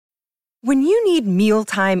When you need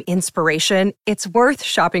mealtime inspiration, it's worth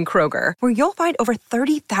shopping Kroger, where you'll find over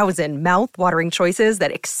 30,000 mouth-watering choices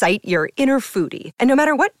that excite your inner foodie. And no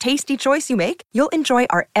matter what tasty choice you make, you'll enjoy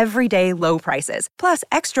our everyday low prices, plus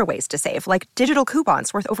extra ways to save, like digital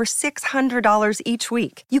coupons worth over $600 each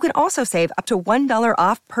week. You can also save up to $1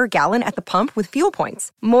 off per gallon at the pump with fuel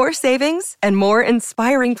points. More savings and more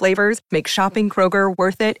inspiring flavors make shopping Kroger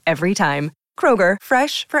worth it every time. Kroger,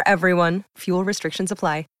 fresh for everyone. Fuel restrictions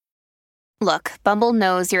apply. Look, Bumble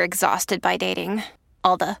knows you're exhausted by dating.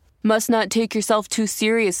 All the, must not take yourself too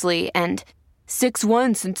seriously, and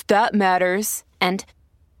 6'1" since that matters, and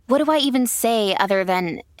what do I even say other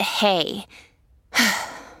than, hey?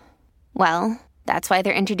 Well, that's why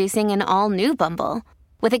they're introducing an all-new Bumble,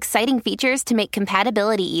 with exciting features to make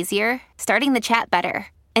compatibility easier, starting the chat better,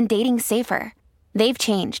 and dating safer. They've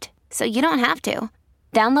changed, so you don't have to.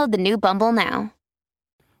 Download the new Bumble now.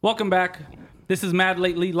 Welcome back. This is Mad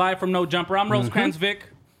Lately, live from No Jumper. I'm Rosecrans Vic.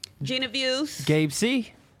 Gina Views. Gabe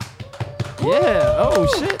C. Yeah. Oh,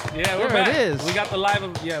 shit. Yeah, we're there back. It is. We got the live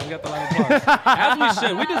applause. As we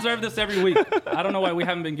should. We deserve this every week. I don't know why we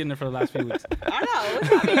haven't been getting it for the last few weeks. I know. What's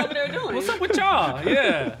y'all over there doing? What's up with y'all?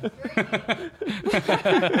 Yeah.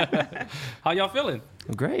 How y'all feeling?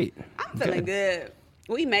 Great. I'm feeling good.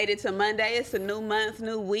 We made it to Monday. It's a new month,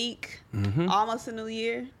 new week, almost a new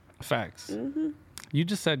year. Facts. You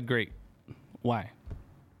just said great. Why?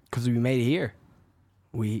 Because we made it here.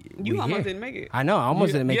 We almost here. didn't make it. I know. I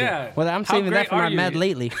almost didn't make it. Well, I'm saving that for my Mad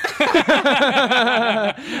Lately.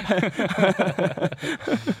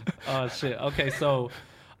 Oh, shit. Okay, so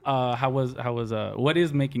what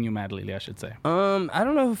is making you mad lately, I should say? I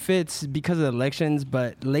don't know if it's because of the elections,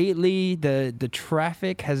 but lately the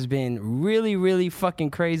traffic has been really, really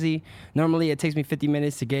fucking crazy. Normally it takes me 50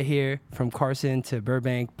 minutes to get here from Carson to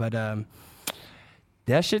Burbank, but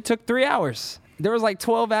that shit took 3 hours. There was like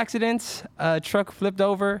 12 accidents. A truck flipped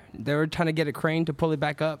over. They were trying to get a crane to pull it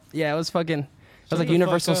back up. Yeah, it was like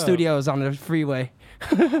Universal Studios on the freeway.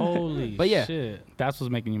 Holy but yeah. shit. That's what's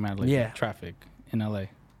making you mad lately. Yeah. Traffic in LA.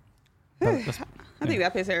 I think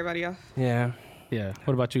that pissed everybody off. Yeah. Yeah.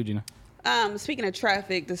 What about you, Gina? Speaking of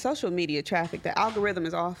traffic, the social media traffic, the algorithm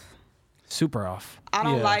is off. Super off. I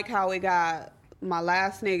don't like how it got my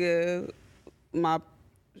last nigga, my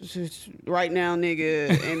right now nigga,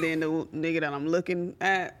 and then the nigga that I'm looking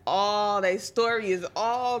at. All they story is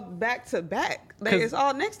all back to back. It's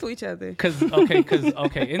all next to each other. Because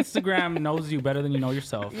Instagram knows you better than you know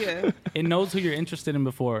yourself. Yeah. It knows who you're interested in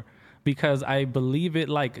before, because I believe it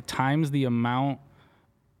like times the amount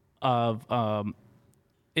of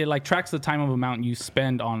it like tracks the time of amount you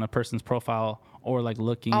spend on a person's profile or like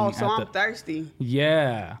looking. Oh, so I'm thirsty.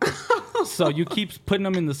 Yeah. So you keep putting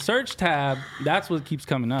them in the search tab. That's what keeps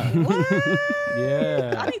coming up. What?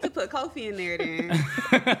 Yeah. I need to put Kofi in there then.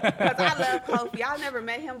 Because I love Kofi. I've never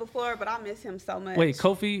met him before, but I miss him so much. Wait,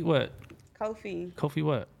 Kofi what? Kofi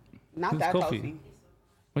What? Not Who's that Kofi? Kofi.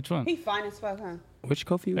 Which one? He fine as fuck, huh? Which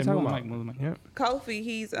Kofi you Hey, talking move about? the mic. Yeah. Kofi,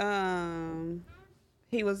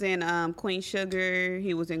 he was in Queen Sugar.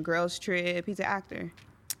 He was in Girls Trip. He's an actor.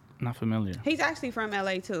 Not familiar. He's actually from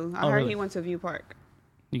LA too. I heard really? he went to View Park.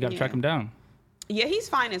 You got to track him down. Yeah, he's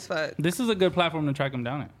fine as fuck. This is a good platform to track him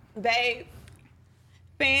down at. They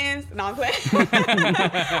fans. No, I'm playing.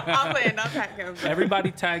 I'm playing. Don't track him.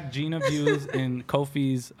 Everybody tag Gina Views in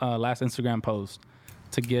Kofi's last Instagram post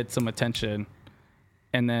to get some attention.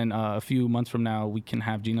 And then a few months from now, we can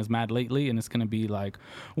have Gina's Mad Lately, and it's gonna be like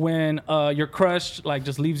when your crush like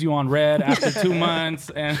just leaves you on red after 2 months,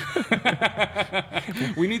 and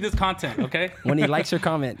we need this content, okay? When he likes your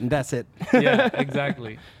comment, and that's it. Yeah,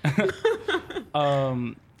 exactly.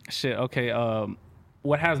 Shit. Okay.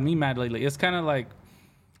 What has me mad lately? It's kind of like,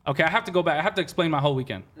 okay, I have to go back. I have to explain my whole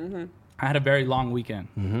weekend. Mm-hmm. I had a very long weekend.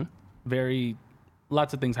 Mm-hmm.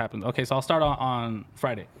 Lots of things happened. Okay, so I'll start on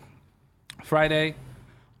Friday.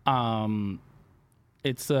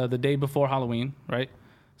 It's the day before Halloween, right?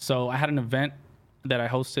 So I had an event that I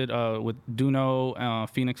hosted with Duno,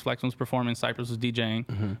 Phoenix Flex was performing, Cypress was DJing.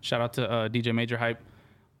 Mm-hmm. Shout out to DJ Major Hype.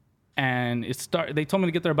 And they told me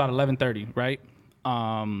to get there about 11:30, right?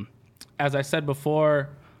 As I said before,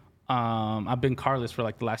 I've been carless for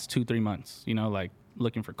like the last 2-3 months, you know, like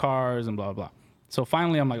looking for cars and blah, blah, blah. So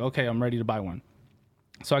finally I'm like, okay, I'm ready to buy one.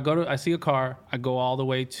 So I see a car, I go all the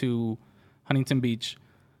way to Huntington Beach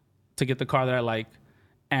to get the car that I like.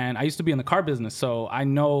 And I used to be in the car business, so I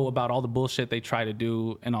know about all the bullshit they try to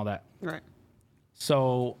do and all that. Right.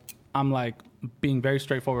 So I'm like being very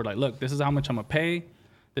straightforward, like, look, this is how much I'm gonna pay.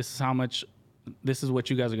 This is what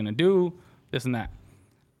you guys are gonna do, this and that.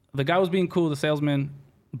 The guy was being cool, the salesman,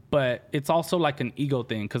 but it's also like an ego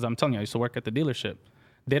thing, because I'm telling you, I used to work at the dealership.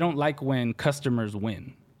 they don't like when customers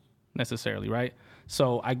win necessarily, right?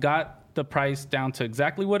 So I got the price down to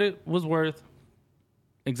exactly what it was worth,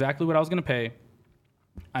 exactly what I was gonna pay.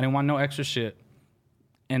 I didn't want no extra shit.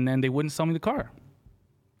 And then they wouldn't sell me the car.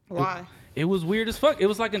 Why? It was weird as fuck. It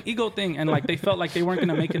was like an ego thing, and like they felt like they weren't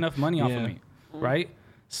gonna make enough money off of me, right?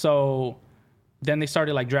 So then they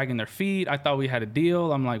started like dragging their feet. I thought we had a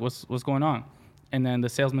deal. I'm like, what's going on? And then the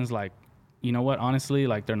salesman's like, you know what? Honestly,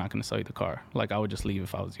 like they're not gonna sell you the car. Like I would just leave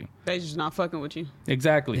if I was you. They just not fucking with you.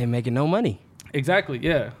 Exactly. They're making no money. Exactly.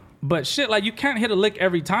 Yeah. But shit, like you can't hit a lick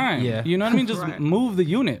every time. Yeah. You know what I mean? Just Right. move the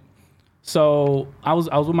unit. So I was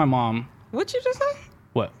with my mom. What you just say?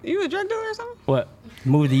 What? You a drug dealer or something? What?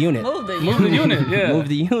 Move the unit. Move the Move the unit, yeah. Move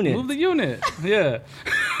the unit. Move the unit, yeah.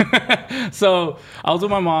 So I was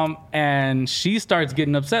with my mom, and she starts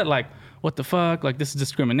getting upset, like, what the fuck? Like, this is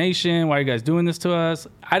discrimination. Why are you guys doing this to us?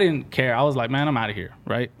 I didn't care. I was like, man, I'm out of here,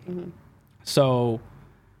 right? So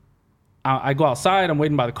I go outside. I'm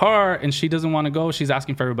waiting by the car, and she doesn't want to go. She's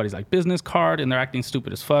asking for everybody's, like, business card, and they're acting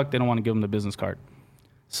stupid as fuck. They don't want to give them the business card.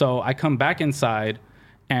 So I come back inside,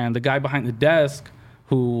 and the guy behind the desk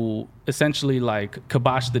who essentially like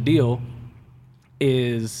kiboshed the deal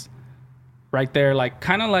is right there, like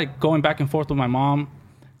kind of like going back and forth with my mom.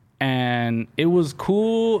 And it was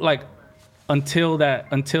cool, like until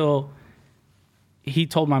he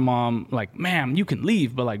told my mom, like, ma'am, you can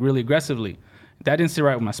leave, but like really aggressively. That didn't sit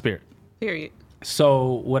right with my spirit. Period.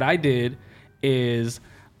 So what I did is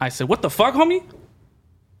I said, what the fuck, homie?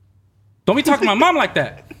 Don't be talking to my mom like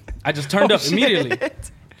that. I just turned up immediately.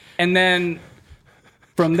 And then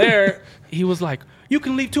from there, he was like, you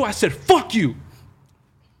can leave too. I said, fuck you.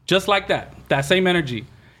 Just like that. That same energy.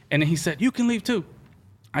 And then he said, you can leave too.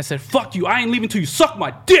 I said, fuck you. I ain't leaving till you suck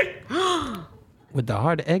my dick. With the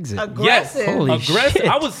hard exit. Aggressive. Holy Aggressive.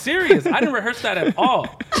 shit. I was serious. I didn't rehearse that at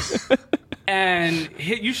all. And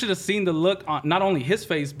you should have seen the look on not only his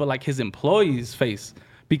face, but like his employee's face.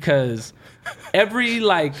 Because every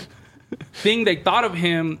like thing they thought of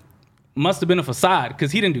him must have been a facade,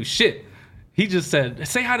 because he didn't do shit. He just said,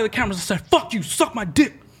 say hi to the cameras. I said, fuck you, suck my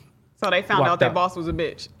dick. So they found Walked out their out. boss was a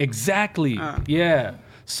bitch. Exactly. Yeah.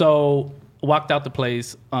 So walked out the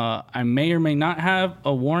place. I may or may not have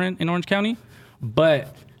a warrant in Orange County,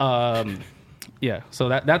 but yeah. So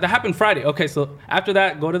that happened Friday. Okay. So after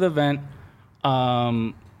that, go to the event.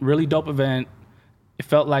 Really dope event. It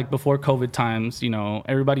felt like before COVID times. You know,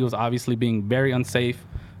 everybody was obviously being very unsafe.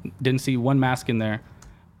 Didn't see one mask in there.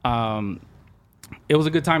 It was a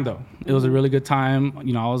good time though. It was a really good time.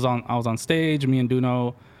 You know, I was on stage, me and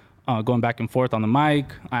Duno, going back and forth on the mic.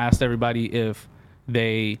 I asked everybody if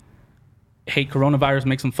they hate coronavirus,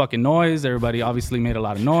 make some fucking noise. Everybody obviously made a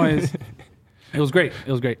lot of noise. It was great.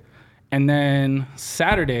 And then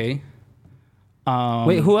Saturday,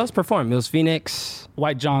 Wait, who else performed? It was Phoenix.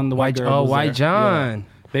 White John, the white girl. Oh, was White there. John.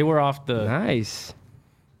 Yeah. They were off the. Nice.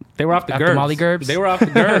 They were off the After Gerbs. Molly Gerbs? They were off the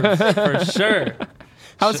Gerbs for sure.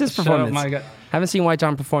 How was his Shut up, performance? my God. Haven't seen White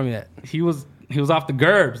John perform yet. He was off the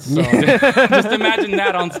Gerbs. So just imagine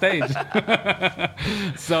that on stage.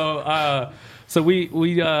 So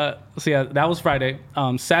yeah, that was Friday.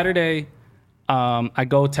 Saturday, I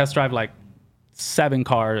go test drive like 7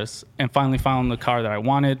 cars and finally found the car that I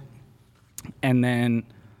wanted. And then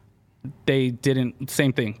they didn't,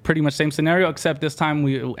 same thing, pretty much same scenario, except this time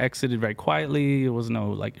we exited very quietly. There was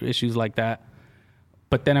no like issues like that.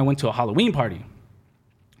 But then I went to a Halloween party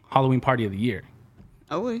of the year.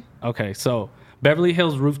 Oh, we. Okay, so Beverly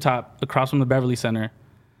Hills rooftop across from the Beverly Center,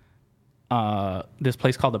 this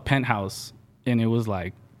place called the Penthouse, and it was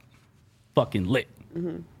like fucking lit.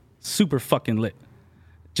 Super fucking lit.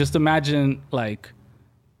 Just imagine, like,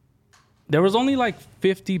 there was only like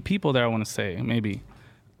 50 people there, I want to say, maybe.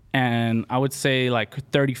 And I would say like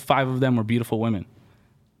 35 of them were beautiful women.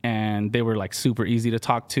 And they were like super easy to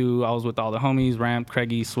talk to. I was with all the homies, Ramp,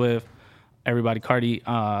 Craigie, Swift, everybody, Cardi.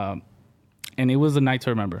 And it was a night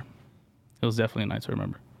to remember. It was definitely a night to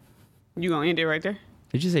remember. You gonna end it right there?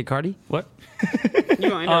 Did you say Cardi? What? You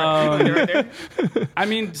gonna end it right there? I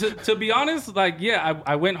mean, to be honest, like, yeah,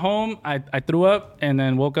 I went home, I threw up, and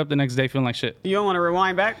then woke up the next day feeling like shit. You don't want to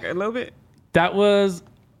rewind back a little bit? That was,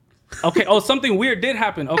 okay, oh, something weird did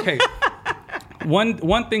happen. Okay.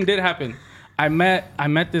 One thing did happen. I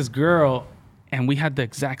met this girl, and we had the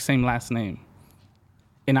exact same last name.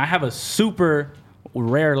 And I have a super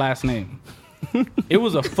rare last name. It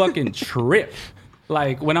was a fucking trip.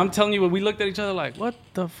 Like, when I'm telling you, when we looked at each other like, what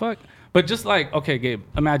the fuck? But just like, okay, Gabe,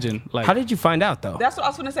 imagine. Like, How did you find out though? That's what I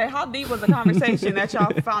was gonna say. How deep was the conversation that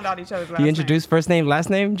y'all found out each other's last You name? introduced first name, last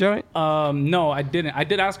name joint? no, I didn't. I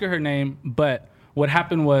did ask her name, but what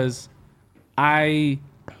happened was I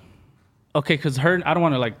okay, because I don't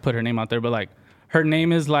want to like put her name out there, but like her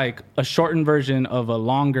name is like a shortened version of a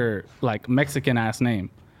longer like Mexican ass name.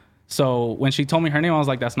 So when she told me her name, I was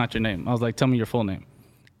like, that's not your name. I was like, tell me your full name.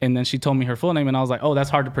 And then she told me her full name, and I was like, oh, that's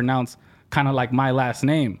hard to pronounce, kind of like my last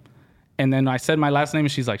name. And then I said my last name,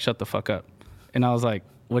 and she's like, shut the fuck up. And I was like,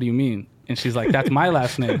 what do you mean? And she's like, that's my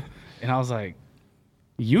last name. And I was like,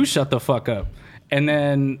 you shut the fuck up. And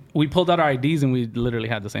then we pulled out our IDs, and we literally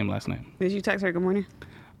had the same last name. Did you text her good morning?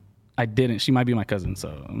 I didn't. She might be my cousin,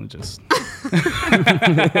 so I'm just...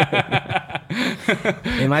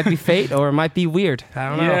 It might be fate or it might be weird. I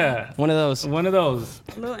don't know. Yeah. One of those. One of those.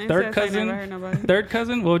 Third cousin. Third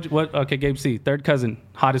cousin? What? Okay, Gabe C. Third cousin.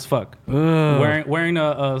 Hot as fuck. Wearing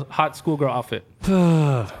a hot schoolgirl outfit.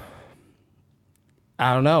 I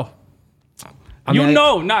don't know. You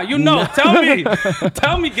know. Tell me.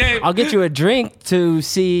 Tell me, Gabe. I'll get you a drink to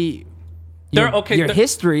see your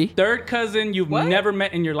history. Third cousin you've never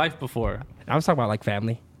met in your life before. I was talking about like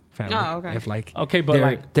family. Oh, okay. If like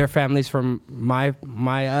but their families from my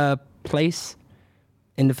place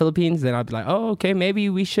in the Philippines, then I'd be like, oh, okay, maybe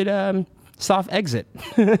we should soft exit.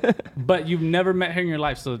 But you've never met her in your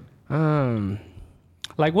life, so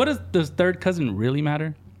like, does third cousin really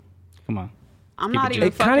matter? Come on. I'm not even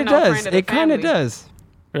It kind of does. It kind of does.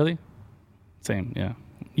 Really? Same, yeah.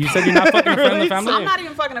 You said you're not fucking a friend of the family? I'm not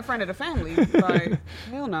even fucking a friend of the family. Like,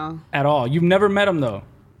 hell no. At all. You've never met him though.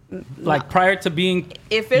 Like prior to being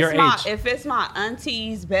if it's my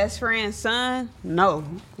auntie's best friend's son, no.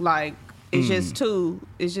 Like it's just too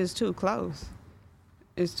close.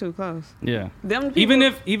 It's too close. Yeah. Them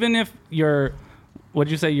people, even if your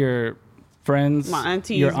what'd you say, your friends, my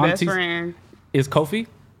auntie's your best friend is Kofi?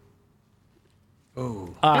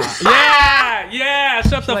 Oh. Yeah.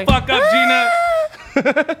 Shut the fuck up, Gina.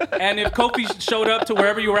 And if Kofi showed up to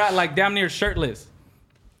wherever you were at, like damn near shirtless.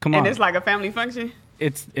 Come on. And it's like a family function?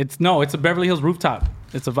 It's a Beverly Hills rooftop.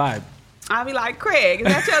 It's a vibe. I'll be like, Craig, is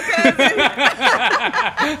that your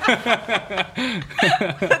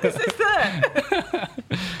cousin? This is good.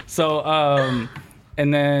 So,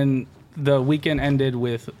 and then the weekend ended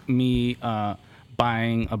with me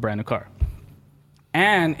buying a brand new car.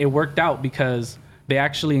 And it worked out because they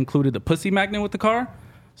actually included the pussy magnet with the car.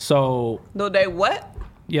 So... No, they what?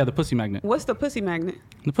 Yeah, the pussy magnet. What's the pussy magnet?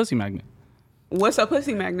 The pussy magnet. What's a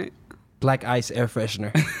pussy magnet? Black Ice air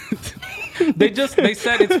freshener. They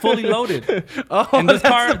said it's fully loaded. Oh, and this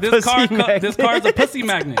car is a pussy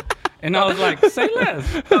magnet. And I was like, say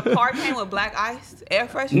less. The car came with Black Ice air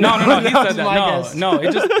freshener? No, he said that. guess. No,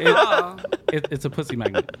 it's a pussy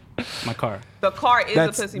magnet. My car. The car is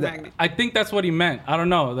a pussy magnet. I think that's what he meant. I don't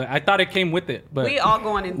know. I thought it came with it, but we all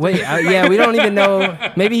going into Wait, yeah, we don't even know.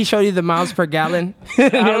 Maybe he showed you the miles per gallon.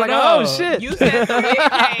 And you're like, know. oh shit. You said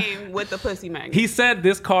it came with the pussy magnet. He said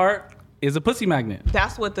this car is a pussy magnet.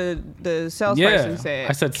 That's what the salesperson said.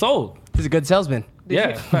 I said sold. He's a good salesman.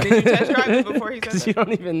 Did you test drive it before he said Because you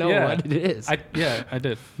don't even know what it is. I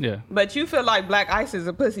did. Yeah. But you feel like Black Ice is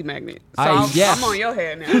a pussy magnet. So yes. I'm on your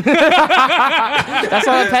head now. That's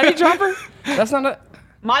not a penny dropper? That's not a...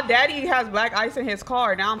 My daddy has Black Ice in his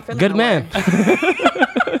car. Now I'm feeling Good man.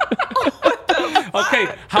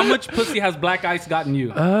 Okay, how much pussy has Black Ice gotten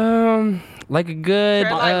you? Like a good...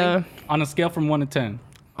 on a scale from 1 to 10.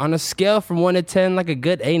 On a scale from 1 to 10, like a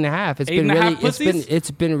good 8.5. It's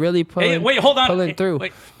been really pulling. Wait, hold on. Pulling through.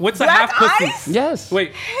 Wait, what's a Black half pussy? Ice? Yes.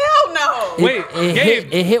 Wait, Hell no. Wait, Gabe.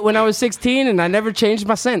 It hit when I was 16, and I never changed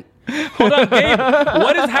my scent. Hold on, Gabe.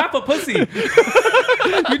 What is half a pussy?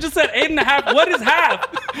 You just said 8.5. What is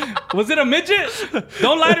half? Was it a midget?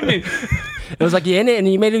 Don't lie to me. It was like you in it,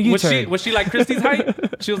 and you made a U-turn. Was she like Christy's height?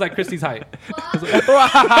 She was like Christy's height.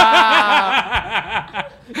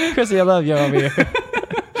 Chrissy, I love you over here.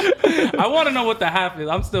 I want to know what the half is.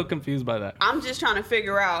 I'm still confused by that. I'm just trying to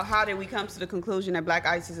figure out how did we come to the conclusion that Black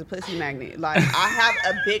Ice is a pussy magnet. Like, I have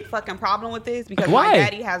a big fucking problem with this because my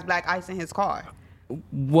daddy has Black Ice in his car.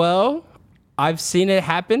 Well, I've seen it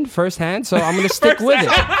happen firsthand, so I'm going to stick with it.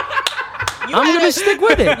 I'm going to stick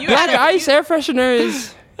with it. Black Ice air freshener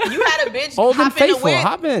is... You had a bitch old and hop in the faithful, whip.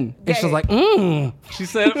 hop in. And she's like, She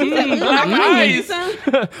said, Black Ice.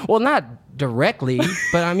 Well, not directly,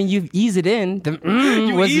 but I mean, you ease it in. The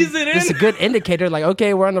ease it in? It's a good indicator, like,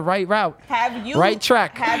 okay, we're on the right route. Right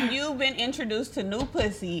track. Have you been introduced to new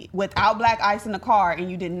pussy without Black Ice in the car and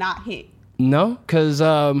you did not hit? No, because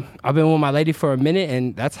I've been with my lady for a minute,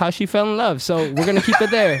 and that's how she fell in love. So we're going to keep it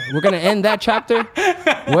there. We're going to end that chapter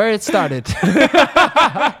where it started.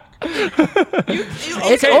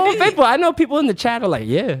 It's old faithful. I know people in the chat are like,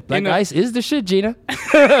 yeah, Black Ice is the shit, Gina.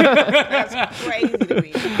 That's crazy to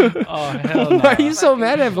me. Oh, hell no. Why are you so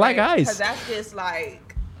mad at Black Ice? Because that's just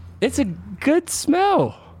like... It's a good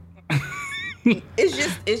smell.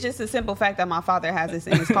 it's just a simple fact that my father has this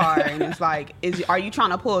in his car, and it's like, are you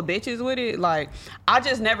trying to pull bitches with it? Like, I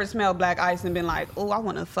just never smelled black ice and been like, oh, I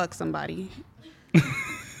want to fuck somebody.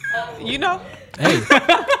 You know? Hey,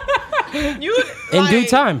 You in due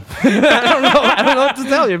time. I don't know what to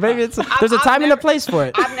tell you. Maybe there's a time and a place for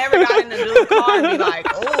it. I've never got in a dude's car and be like,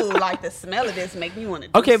 oh, like the smell of this make me want to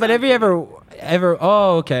do Okay, but have you ever?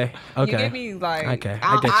 Oh, okay. You get me? Like, Okay,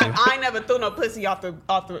 I get you. I ain't never threw no pussy off the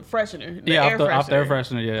freshener. The Yeah, air off the air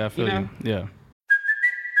freshener. freshener. Yeah, I feel You you. know? Yeah.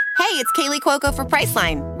 Hey, it's Kaylee Cuoco for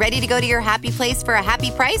Priceline. Ready to go to your happy place for a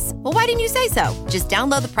happy price? Well, why didn't you say so? Just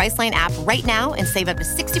download the Priceline app right now and save up to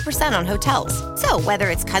 60% on hotels. So whether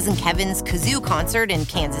it's Cousin Kevin's Kazoo Concert in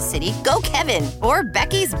Kansas City, go Kevin, or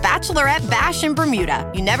Becky's Bachelorette Bash in Bermuda,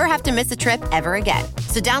 you never have to miss a trip ever again.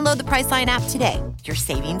 So download the Priceline app today. Your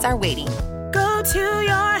savings are waiting. Go to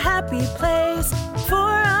your happy place for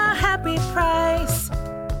a happy price.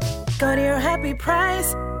 Go to your happy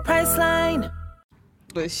price, Priceline.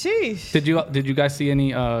 But sheesh. Did you guys see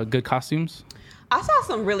any good costumes? I saw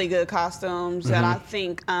some really good costumes that Mm-hmm. I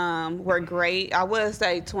think were great. I would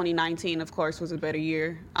say 2019, of course, was a better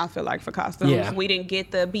year, I feel like, for costumes. Yeah. We didn't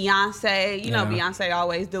get the Beyonce. You know, Beyonce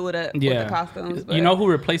always do it up with the costumes. But You know who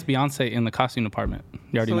replaced Beyonce in the costume department?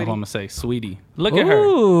 You already know who Sweetie. I'm gonna say. Sweetie. Look at her.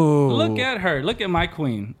 Ooh. Look at her. Look at my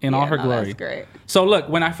queen in all her no, glory. that's great. So look,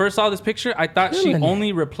 when I first saw this picture, I thought she Killing it.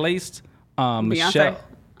 only replaced Michelle. Beyonce.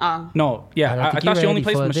 No, yeah, don't I think thought you she only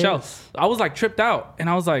ready placed for Michelle. this. I was like tripped out, and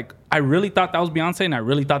I was like, I really thought that was Beyonce, and I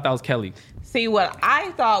really thought that was Kelly. See, what I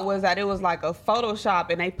thought was that it was like a Photoshop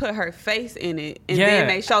and they put her face in it. And Yeah. then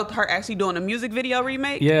they showed her actually doing a music video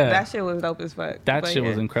remake. Yeah. That shit was dope as fuck. That But shit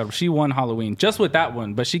was yeah. incredible. She won Halloween just with that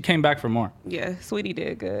one, but she came back for more. Yeah, Sweetie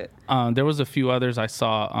did good. There was a few others I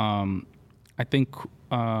saw. I think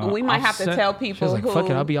We might have to Offset. tell people like, who, "Fuck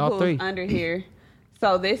it, I'll be all who's three." under here.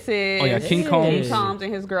 So this is Oh, yeah, King Combs. and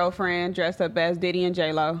his girlfriend dressed up as Diddy and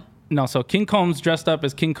J-Lo. No, so King Combs dressed up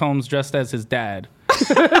as King Combs dressed as his dad.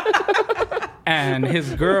 And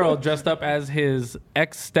his girl dressed up as his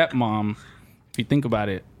ex-stepmom. If you think about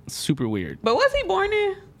it, super weird. But was he born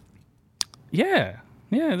in? Yeah.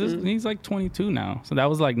 He's like 22 now. So that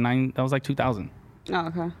was like 2000. Oh,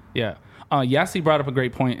 okay. Yeah. Yassi brought up a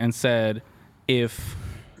great point and said, if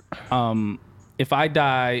I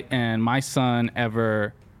die and my son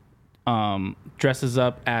ever dresses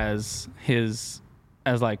up as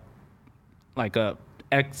like a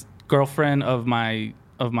ex-girlfriend of my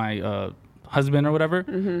husband or whatever,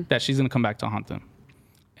 that she's gonna come back to haunt them.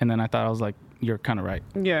 And then I was like, you're kind of right.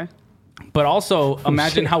 Yeah. But also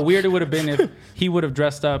imagine how weird it would have been if he would have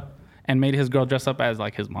dressed up and made his girl dress up as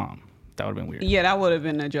like his mom. That would have been weird. Yeah, that would have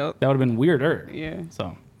been a joke. That would have been weirder. Yeah. So,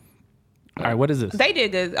 all right, what is this? They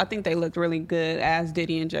did good. I think they looked really good as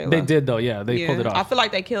Diddy and J-Lo. They did though, yeah. They pulled it off. I feel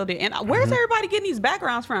like they killed it. And where's everybody getting these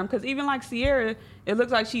backgrounds from? Because even like Sierra, it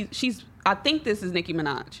looks like she's. I think this is Nicki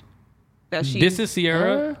Minaj. That she. This is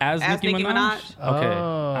Sierra as Nicki Minaj? Okay,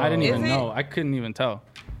 Oh. I didn't even Is it? know. I couldn't even tell.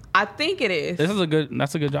 I think it is.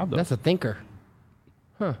 That's a good job though. That's a thinker.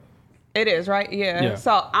 It is, right? Yeah. Yeah.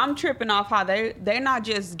 So I'm tripping off how they're not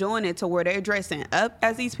just doing it to where they're dressing up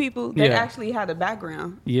as these people. They Yeah. actually have the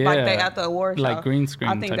background. Yeah. Like they at the award show. Like green screen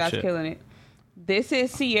I think type that's shit. killing it. This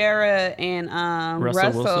is Sierra and Russell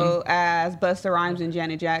Russell Wilson? as Busta Rhymes and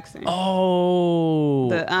Janet Jackson. Oh.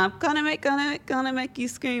 The gonna make you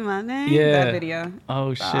scream my name. Yeah. That video.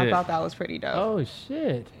 Oh, So shit. I thought that was pretty dope. Oh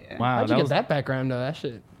shit! Wow, How'd you that get was that background though? That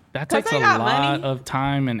shit. that 'Cause takes they a got lot money. of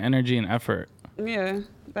time and energy and effort. Yeah,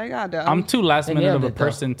 they got dope. I'm too last They minute of nailed a it, though.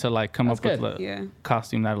 person to like come That's up with good. a Yeah.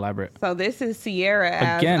 costume that elaborate. So this is Sierra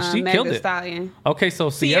as Again, she Meg killed Thee it. Stallion. Okay, so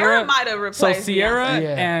Sierra Sierra might have replaced So Sierra Beyonce.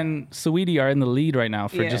 Yeah. and Saweetie are in the lead right now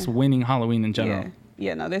for Yeah. just winning Halloween in general. Yeah.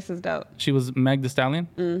 Yeah, no, this is dope. She was Meg Thee Stallion.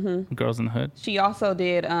 Mm-hmm. Girls in the Hood. She also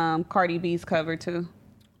did Cardi B's cover too.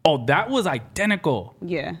 Oh, that was identical.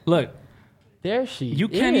 Yeah. Look, There she. you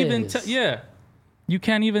can't even tell. Yeah, you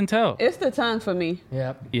can't even tell. It's the tongue for me.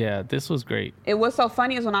 Yep. Yeah, this was great. It was so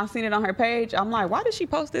funny is when I seen it on her page, I'm like, why did she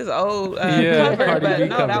post this old Yeah, cover? Cardi But B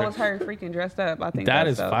no, cover. that was her freaking dressed up. I think That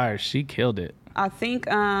that's is dope. fire. She killed it. I think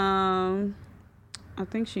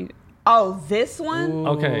she. Oh, this one.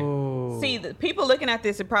 Okay, See, the people looking at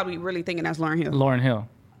this are probably really thinking that's Lauryn Hill. Lauren Hill.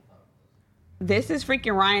 This is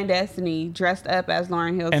freaking Ryan Destiny dressed up as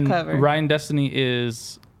Lauryn Hill's And cover. Ryan Destiny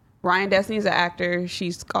is Ryan Destiny is an actor.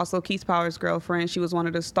 She's also Keith Power's girlfriend. She was one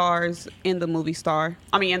of the stars in the movie Star.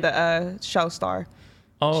 I mean, in the show Star.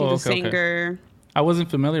 oh She's a okay, singer. okay. I wasn't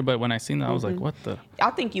familiar, but when I seen that, I was like, what the? I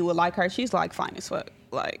think you would like her. She's like fine as fuck.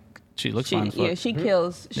 Like She looks fine as fuck. Yeah, she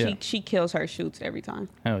kills. Yeah. She kills her shoots every time.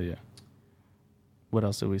 Hell yeah. What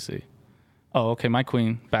else did we see? Oh, okay, my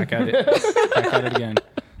queen, back at it, back at it again.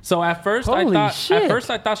 So at first Holy I shit.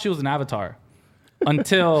 thought she was an avatar,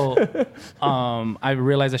 until I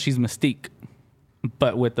realized that she's Mystique,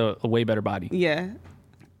 but with a way better body. Yeah.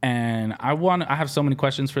 And I have so many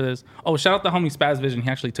questions for this. Oh, shout out the homie Spaz Vision. He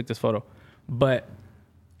actually took this photo. But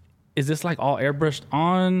is this like all airbrushed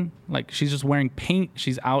on? Like she's just wearing paint.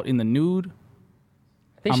 She's out in the nude.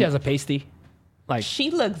 I think she has a pasty. Like, She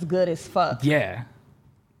looks good as fuck. yeah,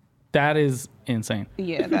 that is insane.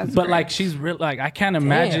 Yeah, that's But great. like she's real. Like I can't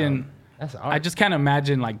imagine. That's I just can't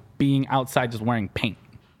imagine like being outside just wearing paint.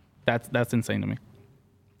 That's insane to me.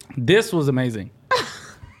 This was amazing.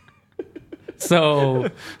 So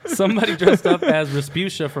somebody dressed up as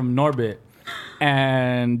Rasputia from Norbit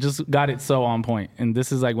and just got it so on point. And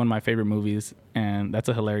this is like one of my favorite movies, and that's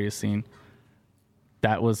a hilarious scene.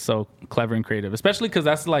 That was so clever and creative, especially because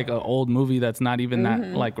that's like an old movie that's not even that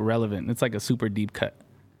like relevant. It's like a super deep cut.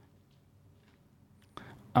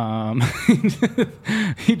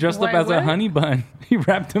 He dressed up Wait, as a what? honey bun. He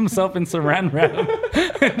wrapped himself in saran wrap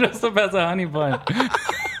and dressed up as a honey bun.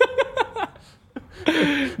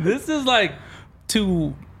 This is like,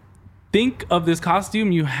 to think of this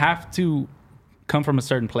costume, you have to come from a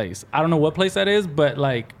certain place. I don't know what place that is, but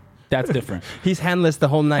like that's different. He's handless the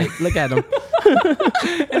whole night. Look at him.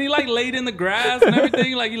 And he like laid in the grass and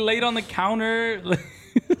everything. Like he laid on the counter.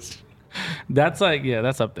 That's like, yeah,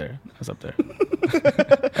 that's up there. That's up there.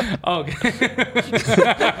 Okay.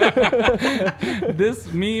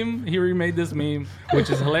 This meme, he remade this meme, which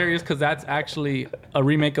is hilarious because that's actually a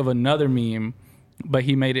remake of another meme, but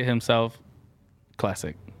he made it himself.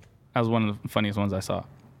 Classic. That was one of the funniest ones I saw.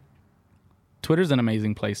 Twitter's an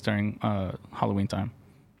amazing place during Halloween time.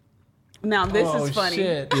 Now this is funny.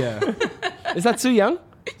 Shit. Yeah. Is that Soo Young?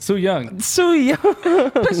 Soo Young. Soo Young.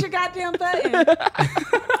 Push your goddamn button.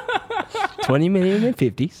 20 million in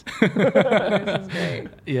 50s. This is great.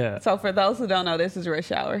 Yeah. So for those who don't know, this is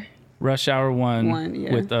Rush Hour. Rush Hour 1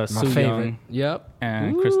 yeah. with My Soo favorite. Young Yep.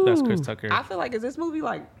 and that's Chris Tucker. I feel like, is this movie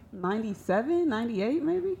like 97, 98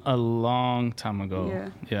 maybe? A long time ago. Yeah.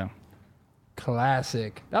 Yeah.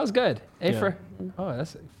 Classic. That was good. A Yeah. for. Oh,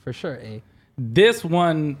 that's for sure A. This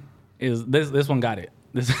one is this one got it.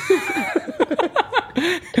 This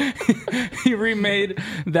he remade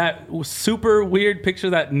that super weird picture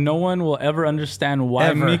that no one will ever understand why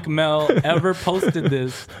Ever. Meek Mill ever posted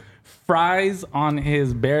this. Fries on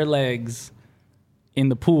his bare legs in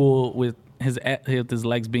the pool with his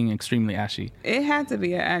legs being extremely ashy. It had to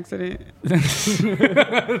be an accident.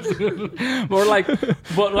 But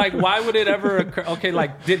like, why would it ever occur? Okay,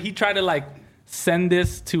 like, did he try to like send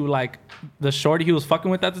this to like the shorty he was fucking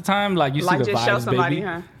with at the time? Like, you Like, see the just show vibes, somebody, baby.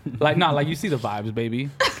 huh? Like, nah, like you see the vibes, baby.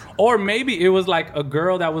 Or maybe it was like a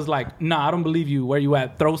girl that was like, nah, I don't believe you. Where you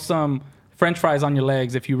at? Throw some French fries on your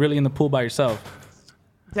legs if you're really in the pool by yourself.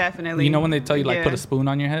 Definitely. You know when they tell you like Yeah. put a spoon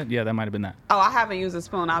on your head? Yeah, that might have been that. Oh, I haven't used a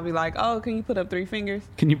spoon. I'll be like, oh, can you put up 3 fingers?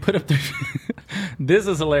 Can you put up the... This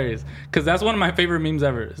is hilarious because that's one of my favorite memes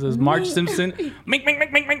ever. It says Marge Simpson. Mink, mink,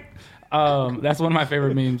 mink, mink, mink. That's one of my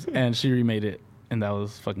favorite memes, and she remade it, and that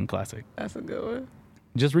was fucking classic. That's a good one.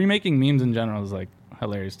 Just remaking memes in general is like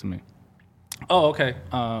hilarious to me. Oh, okay.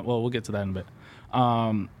 Well, we'll get to that in a bit.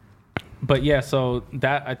 But yeah, so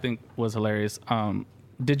that I think was hilarious.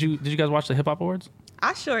 Did you guys watch the Hip Hop Awards?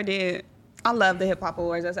 I sure did. I love the Hip Hop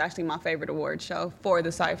Awards. That's actually my favorite award show for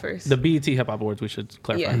the Cyphers. The BET Hip Hop Awards, we should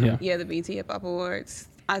clarify. Yeah, the BET Hip Hop Awards.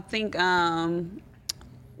 I think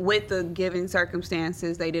with the given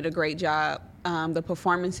circumstances, they did a great job. The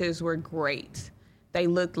performances were great. They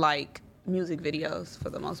looked like music videos for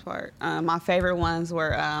the most part. My favorite ones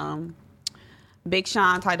were Big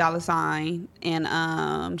Sean, Ty Dolla $ign, and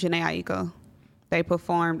Jhené Aiko. They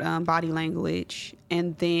performed Body Language,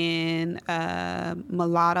 and then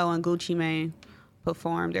Mulatto and Gucci Mane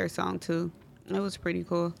performed their song too. It was pretty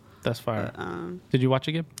cool. That's fire. Did you watch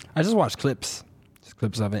it, Gib? I just watched clips. Just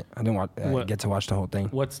clips of it. I didn't What? get to watch the whole thing.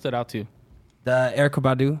 What stood out to you? The Erykah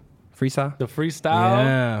Badu freestyle. The freestyle?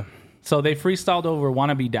 Yeah. So they freestyled over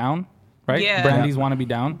Wanna Be Down, right? Yeah. Brandy's Wanna Be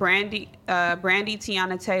Down. Brandy,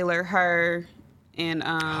 Tiana Taylor, her, and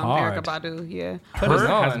Hard. Erykah Badu. Yeah. Her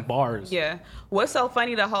has on. bars. Yeah. What's so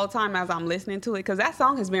funny the whole time as I'm listening to it, because that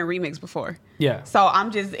song has been remixed before. Yeah. So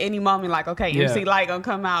I'm just any moment like, okay, Yeah. MC Light gonna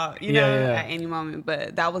come out, you know, Yeah. at any moment.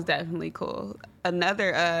 But that was definitely cool.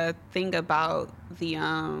 Another thing about the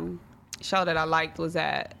show that I liked was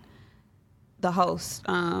that the host,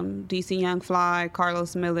 DC Young Fly,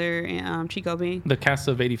 Carlos Miller, and Chico Bean. The cast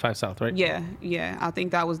of 85 South, right? Yeah. I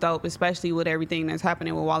think that was dope, especially with everything that's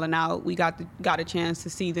happening with Wallin' Out. We got a chance to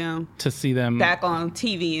see them To see them. back on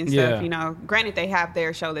TV and Yeah. stuff. You know, granted they have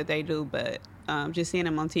their show that they do, but just seeing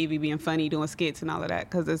him on TV being funny, doing skits and all of that.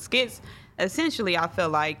 Because the skits, essentially, I feel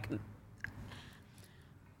like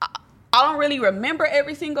I don't really remember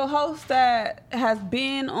every single host that has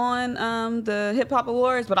been on the Hip Hop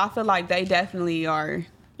Awards, but I feel like they definitely are.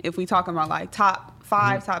 If we talking about like top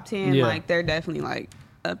 5, top 10, like they're definitely like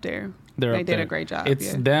up there. They did a great job.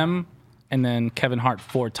 It's them and then Kevin Hart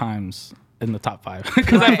 4 times in the top 5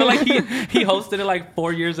 because I feel like he hosted it like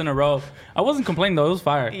 4 years in a row. I wasn't complaining though; it was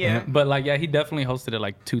fire. Yeah, but like he definitely hosted it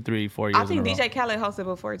like 2, 3, 4 years. I think in a row. DJ Khaled hosted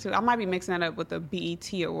before too. I might be mixing that up with the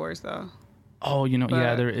BET Awards though. Oh,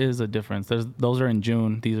 there is a difference. Those are in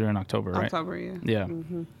June. These are in October, right? October, yeah. Yeah.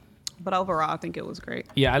 Mm-hmm. But overall, I think it was great.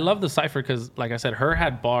 Yeah, I love the cypher because, like I said, her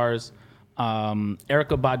had bars. Erykah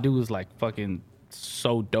Badu is like fucking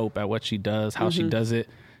so dope at what she does, how she does it.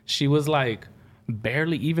 She was like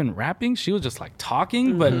barely even rapping. She was just like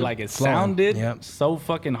talking, but like it sounded so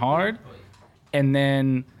fucking hard. And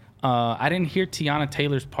then I didn't hear Tiana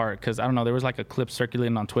Taylor's part because I don't know. There was like a clip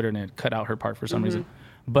circulating on Twitter and it cut out her part for some reason.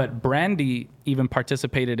 But Brandy even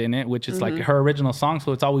participated in it, which is like her original song.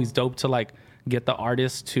 So it's always dope to like get the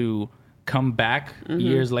artist to come back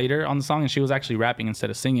years later on the song. And she was actually rapping instead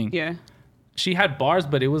of singing. Yeah. She had bars,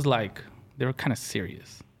 but it was like, they were kind of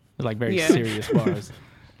serious. It was like very serious bars.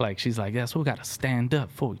 Like she's like, yes, we got to stand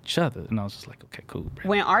up for each other. And I was just like, okay, cool. Bro.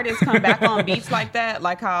 When artists come back on beats like that,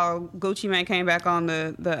 like how Gucci Mane came back on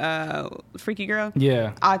the Freaky Girl.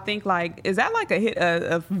 Yeah. I think like, is that like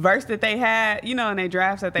a verse that they had, in their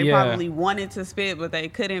drafts that they probably wanted to spit, but they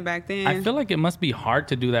couldn't back then? I feel like it must be hard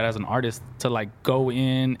to do that as an artist, to like go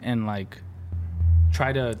in and like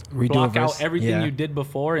try to block out everything you did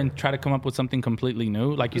before and try to come up with something completely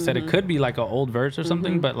new. Like you said, it could be like an old verse or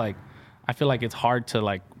something, but like, I feel like it's hard to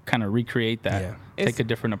like kind of recreate that, take a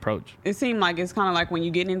different approach. It seemed like it's kind of like when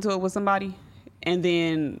you get into it with somebody and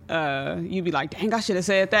then you be like, dang, I should have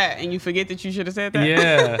said that. And you forget that you should have said that.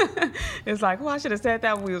 Yeah. It's like, well, I should have said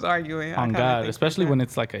that when we was arguing. On God, especially when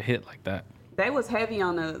it's like a hit like that. They was heavy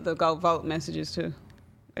on the go vote messages too.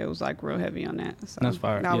 It was like real heavy on that. So that's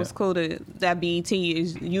fire. That was cool that BET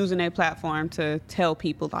is using their platform to tell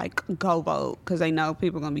people like, go vote, because they know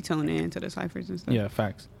people are going to be tuning in to the ciphers and stuff. Yeah,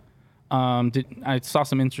 facts. I saw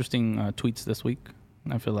some interesting tweets this week.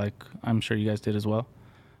 I feel like I'm sure you guys did as well.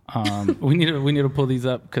 We need to pull these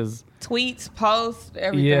up because tweets, posts,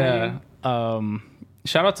 everything. Yeah.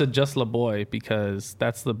 Shout out to Just La Boy because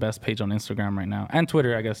that's the best page on Instagram right now and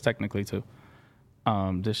Twitter, I guess technically too.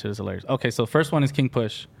 This shit is hilarious. Okay, so first one is King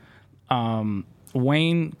Push.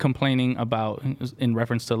 Wayne complaining about, in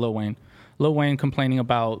reference to Lil Wayne. Lil Wayne complaining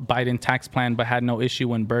about Biden tax plan, but had no issue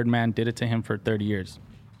when Birdman did it to him for 30 years.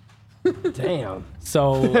 Damn.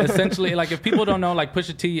 So essentially, like if people don't know, like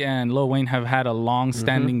Pusha T and Lil Wayne have had a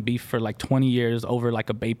long-standing beef for like 20 years over like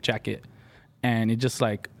a Bape jacket, and it just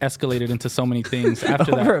like escalated into so many things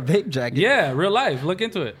after that. Over a Bape jacket. Yeah, real life. Look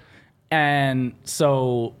into it. And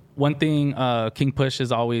so one thing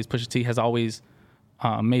Pusha T has always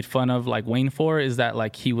made fun of like Wayne for is that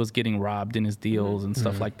like he was getting robbed in his deals and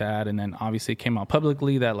stuff like that, and then obviously it came out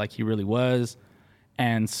publicly that like he really was,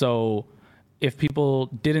 and so. If people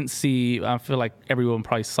didn't see, I feel like everyone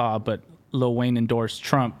probably saw, but Lil Wayne endorsed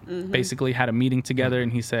Trump, basically had a meeting together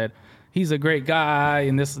and he said, he's a great guy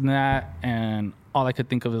and this and that. And all I could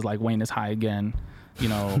think of is like, Wayne is high again,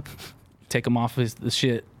 take him off the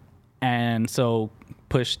shit. And so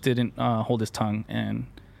Push didn't hold his tongue and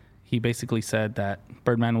he basically said that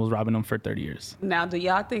Birdman was robbing him for 30 years. Now, do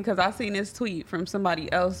y'all think, because I seen this tweet from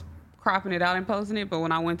somebody else cropping it out and posting it, but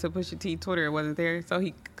when I went to Pusha T Twitter, it wasn't there, so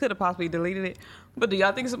he could have possibly deleted it. But do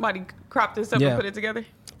y'all think somebody cropped this up and put it together?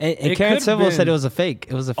 And Karen Civil said it was a fake.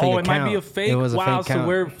 It was a fake account. Oh, it might be a fake? It was a wow, fake so account.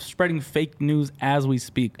 we're spreading fake news as we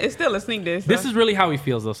speak. It's still a sneak diss. This is really how he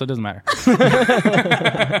feels, though, so it doesn't matter.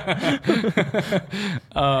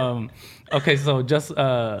 Okay, so just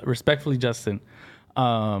respectfully, Justin,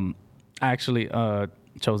 I actually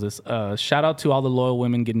chose this. Shout out to all the loyal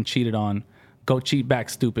women getting cheated on. Go cheat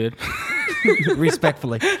back, stupid.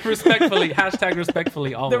 Respectfully. Respectfully. Hashtag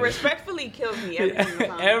respectfully always. The respectfully kills me every single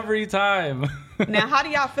time. Every time. Now, how do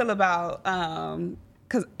y'all feel about,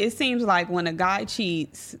 because it seems like when a guy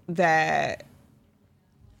cheats that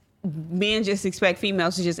men just expect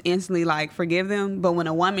females to just instantly like forgive them, but when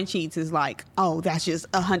a woman cheats it's like, oh, that's just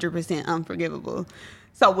 100% unforgivable.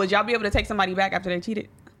 So would y'all be able to take somebody back after they cheated?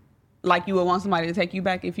 Like you would want somebody to take you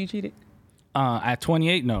back if you cheated? At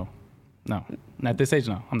 28, no. No, at this age,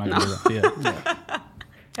 no. I'm not gonna do that. Yeah.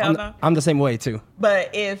 Hell no. I'm the same way too.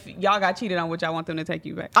 But if y'all got cheated on, would y'all want them to take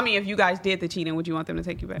you back? I mean, if you guys did the cheating, would you want them to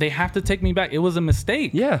take you back? They have to take me back. It was a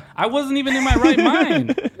mistake. Yeah. I wasn't even in my right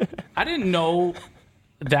mind. I didn't know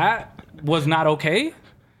that was not okay.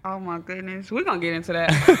 Oh my goodness, we're gonna get into that.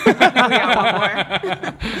 We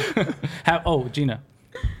got one more. Gina,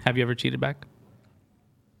 have you ever cheated back?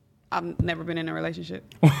 I've never been in a relationship.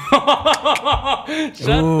 Shut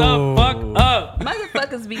the fuck up.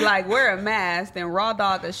 Motherfuckers be like, wear a mask and raw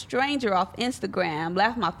dog a stranger off Instagram.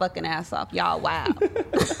 Laugh my fucking ass off. Y'all wild.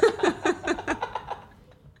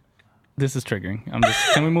 This is triggering.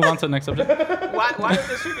 Can we move on to the next subject? Why does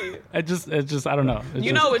this trigger you? It's just I don't know.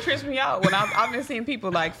 You know what trips me out? When I've been seeing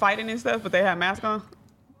people like fighting and stuff, but they have masks on.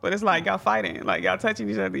 But it's like y'all fighting, like y'all touching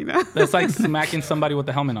each other, you know? That's like smacking somebody with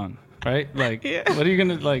the helmet on, right? Like, Yeah. What are you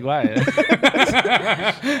gonna like? Why?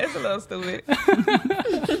 It's a little stupid.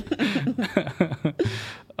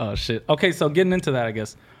 Oh shit. Okay, so getting into that, I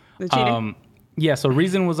guess. The cheating? Yeah. So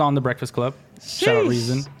Reason was on the Breakfast Club. Shout out Sheesh.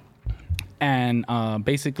 Reason. And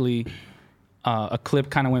basically, a clip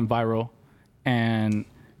kind of went viral, and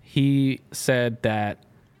he said that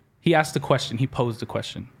he asked the question. He posed the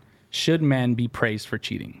question: should men be praised for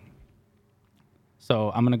cheating?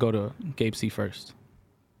 So I'm gonna go to Gabe C first.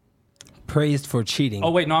 Praised for cheating. Oh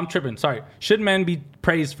wait, no, I'm tripping. Sorry. Should men be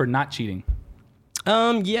praised for not cheating?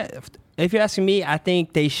 Yeah. If you're asking me, I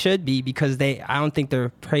think they should be because I don't think they're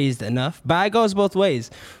praised enough. But it goes both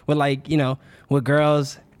ways. With with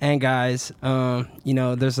girls and guys,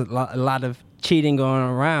 there's a lot of cheating going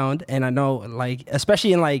around, and I know, like,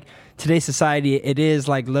 especially in like today's society, it is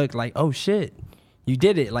like, look, like, oh shit, you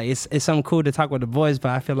did it. Like, it's something cool to talk with the boys,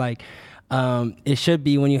 but I feel like it should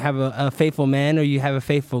be when you have a faithful man or you have a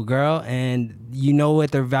faithful girl, and you know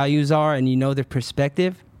what their values are and you know their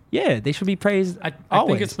perspective. Yeah, they should be praised. I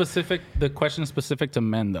always. think it's specific. The question is specific to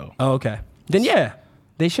men, though. Oh, okay. Then yeah,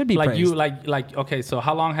 they should be Like praised. you, like okay. So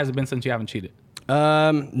how long has it been since you haven't cheated?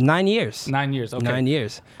 9 years. 9 years. Okay. 9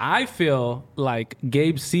 years. I feel like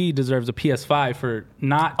Gabe C deserves a PS5 for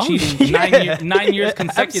not cheating yeah. 9 years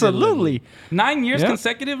consecutively. Absolutely. 9 years Yep.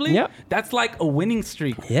 consecutively? Yep. That's like a winning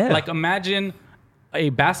streak. Yeah. Like imagine a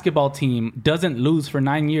basketball team doesn't lose for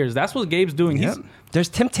 9 years. That's what Gabe's doing. Yep. There's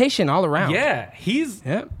temptation all around. He's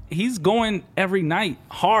Yep. he's going every night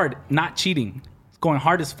hard, not cheating. He's going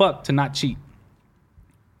hard as fuck to not cheat.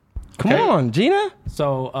 Come on, Gina.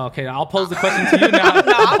 So, okay, I'll pose the question to you now.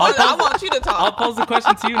 I want you to I'll talk. pose the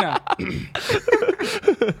question to you now.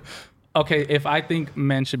 Okay, if I think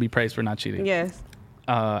men should be praised for not cheating. Yes.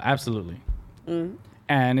 Absolutely.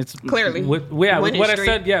 And it's Clearly. with what Winning I streak.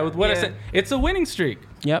 said. Yeah, with what I Yeah. said, it's a winning streak.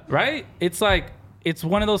 Yep. Right? It's like it's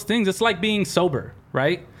one of those things. It's like being sober,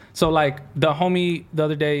 right? So like the homie the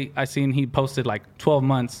other day I seen he posted like 12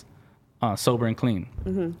 months sober and clean.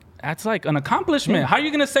 Mm-hmm. That's like an accomplishment. Yeah. How are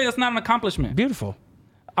you gonna say that's not an accomplishment? Beautiful.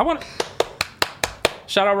 I want to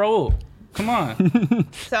shout out Raul. Come on.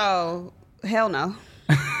 So, hell no.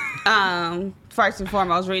 First and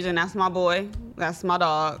foremost reason, that's my boy. That's my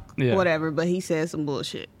dog. Yeah. Whatever. But he said some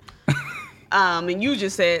bullshit. And you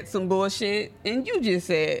just said some bullshit. And you just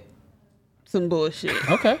said some bullshit.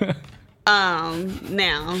 Okay.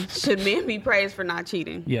 Now, should men be praised for not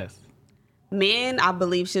cheating? Yes. Men, I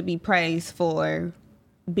believe, should be praised for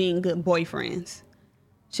being good boyfriends.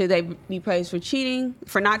 Should they be praised for cheating?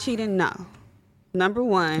 For not cheating? No. Number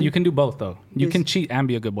one. You can do both though. You Yes. can cheat and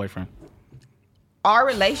be a good boyfriend. Our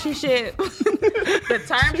relationship, the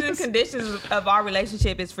terms and conditions of our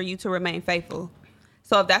relationship is for you to remain faithful.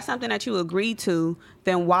 So if that's something that you agreed to,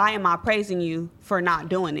 then why am I praising you for not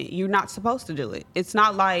doing it? You're not supposed to do it. It's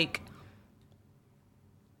not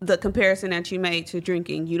the comparison that you made to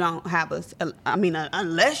drinking. You don't have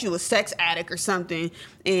unless you're a sex addict or something,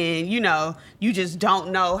 and you just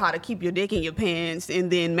don't know how to keep your dick in your pants,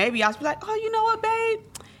 and then maybe I'll be like, oh, you know what, babe?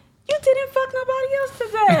 You didn't fuck nobody else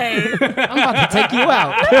today. I'm about to take you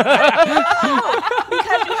out.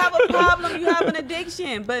 Because you have a problem, you have an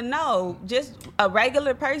addiction. But no, just a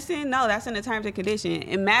regular person, no, that's in the terms and condition.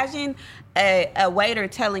 Imagine a waiter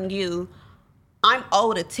telling you, I'm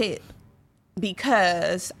owed a tip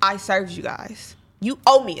because I served you guys. You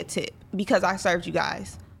owe me a tip because I served you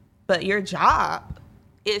guys. But your job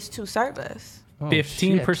is to serve us.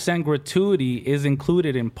 15% gratuity is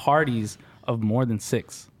included in parties of more than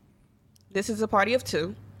 6. This is a party of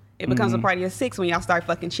 2. It becomes a party of 6 when y'all start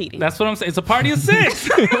fucking cheating. That's what I'm saying. It's a party of 6.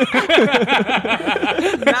 No.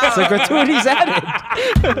 So gratuity's added.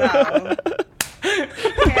 No.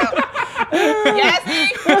 Yes,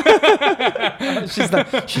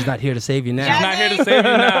 She's not here to save you now. Yes. Not here to save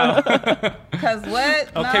you now. because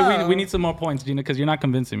what? Okay, No. we need some more points, Gina, because you're not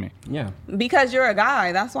convincing me. Yeah. Because you're a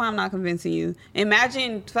guy. That's why I'm not convincing you.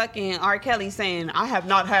 Imagine fucking R. Kelly saying, I have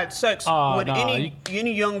not had sex Oh, with nah,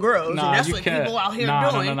 any young girls. Nah, and that's you what can't. people out here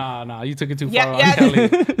doing. Nah. You took it too Yeah, far, yeah. R.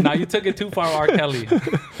 Kelly. Nah, you took it too far, R. Kelly.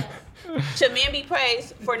 Should men be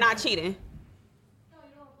praised for not cheating?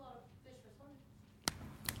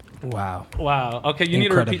 Wow. Wow. Okay, you need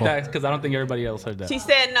to repeat Incredible. that because I don't think everybody else heard that. She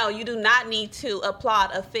said, no, you do not need to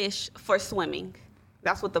applaud a fish for swimming.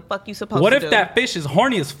 That's what the fuck you supposed What to if do. that fish is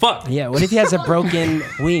horny as fuck? Yeah, what if he has a broken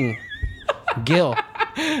wing? Gill.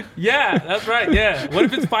 Yeah, that's right. Yeah. What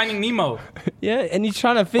if it's Finding Nemo? Yeah, and he's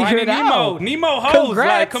trying to figure Finding it Nemo. out. Nemo hoes. Congrats.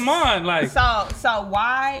 Like, come on. Like, So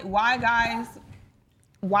why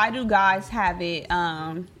do guys have it,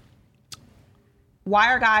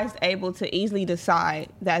 why are guys able to easily decide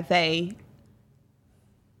that they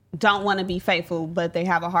don't want to be faithful, but they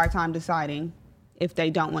have a hard time deciding if they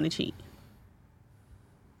don't want to cheat?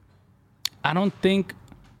 I don't think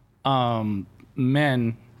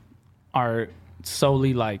men are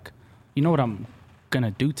solely like, you know what I'm going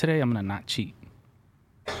to do today? I'm going to not cheat.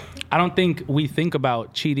 I don't think we think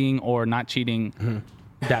about cheating or not cheating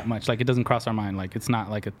that much. Like, it doesn't cross our mind. Like, it's not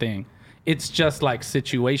like a thing. It's just like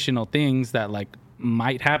situational things that like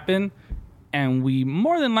might happen, and we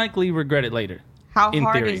more than likely regret it later. How in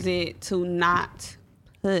hard theory. is it to not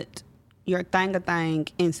put your thing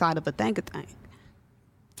inside of a thing?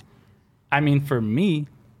 I mean, for me,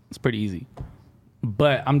 it's pretty easy.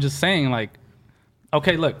 But I'm just saying, like,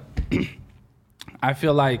 okay, look, I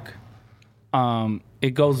feel like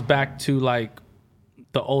it goes back to like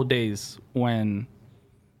the old days when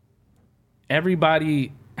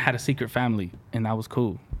everybody had a secret family, and that was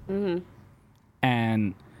cool. Mm-hmm.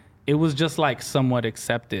 And it was just like somewhat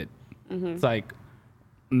accepted. Mm-hmm. It's like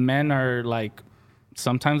men are like,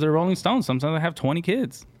 sometimes they're Rolling Stones, sometimes they have 20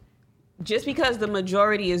 kids. Just because the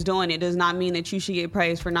majority is doing it does not mean that you should get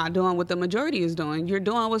praised for not doing what the majority is doing. You're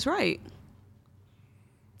doing what's right.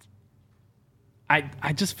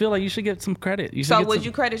 I just feel like you should get some credit. You should So get would some,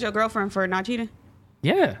 you credit your girlfriend for not cheating?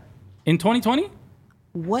 Yeah. In 2020?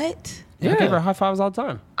 What? Yeah, I give her high fives all the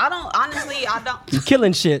time. I don't. You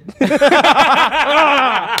killing shit.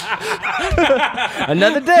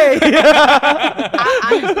 Another day.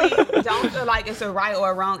 I honestly don't feel like it's a right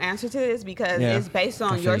or a wrong answer to this because Yeah, it's based I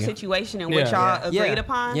on feel your you. situation and what Yeah. y'all agreed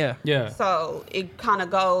upon. Yeah. Yeah. So it kind of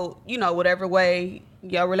go, whatever way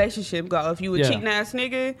your relationship go. If you a Yeah. cheating ass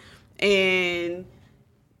nigga and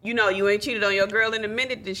you ain't cheated on your girl in a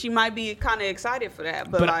minute, then she might be kind of excited for that.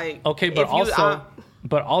 But like, okay, but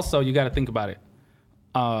also you got to think about it.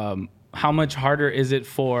 How much harder is it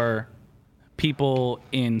for people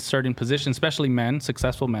in certain positions, especially men,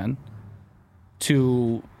 successful men,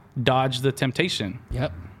 to dodge the temptation?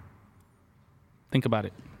 Yep. Think about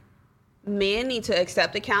it. men need to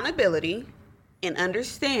accept accountability and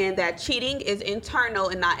understand that cheating is internal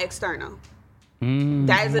and not external.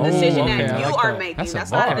 That is a decision okay, that I you like are that. making. That's a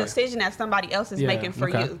That's not bar. a decision that somebody else is Yeah, making for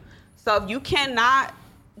okay. you. So if you cannot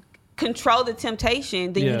control the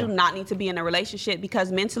temptation, then Yeah. you do not need to be in a relationship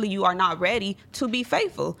because mentally you are not ready to be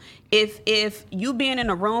faithful. If you being in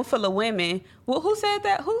a room full of women, well, who said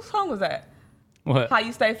that? Whose song was that? What? How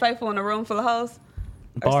you stay faithful in a room full of hoes?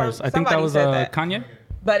 Or Bars. I think that somebody was said that. Kanye.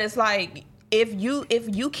 But it's like if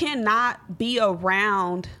you cannot be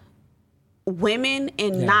around women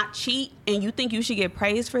and not cheat and you think you should get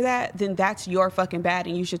praised for that, then that's your fucking bad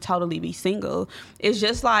and you should totally be single. It's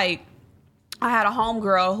just like I had a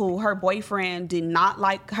homegirl who her boyfriend did not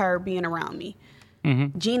like her being around me.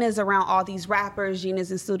 Gina's around all these rappers.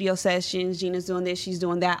 Gina's in studio sessions. Gina's doing this. She's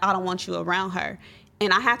doing that. I don't want you around her.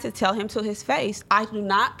 And I had to tell him to his face, I do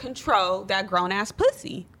not control that grown-ass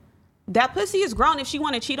pussy. That pussy is grown. If she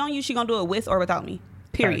want to cheat on you, she going to do it with or without me.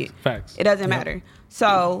 Period. Facts. It doesn't matter.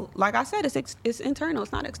 So, like I said, it's internal.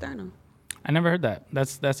 It's not external. I never heard that.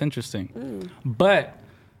 That's interesting. But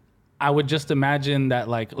I would just imagine that,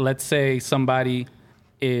 like, let's say somebody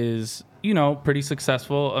is, pretty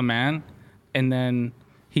successful, a man, and then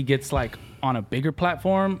he gets like on a bigger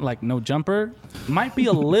platform, like No Jumper, might be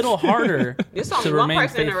a little harder There's to only one remain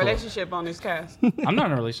person in a faithful. relationship on this cast. I'm not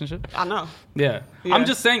in a relationship. I know. Yeah. Yeah. I'm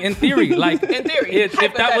just saying in theory, like In theory. if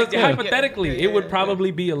that was Hypothetically. hypothetically, Yeah. it would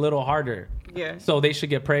probably be a little harder. Yeah. So they should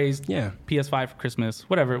get praised. Yeah. PS5 for Christmas,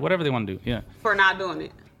 whatever they want to do. Yeah. For not doing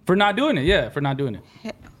it. For not doing it. Yeah. For not doing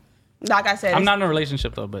it. Like I said, I'm not in a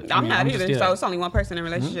relationship though, but I'm not either. just- So it's only one person in a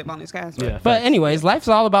relationship on this cast. yeah. But anyways, life's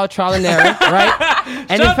all about trial and error, right?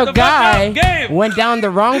 And Shut if the a fuck guy up, Gabe. went down the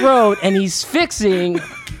wrong road and he's fixing,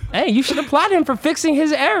 hey, you should applaud him for fixing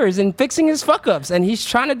his errors and fixing his fuck ups. And he's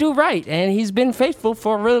trying to do right. And he's been faithful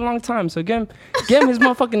for a really long time. So give him his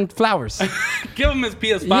motherfucking flowers. Give him his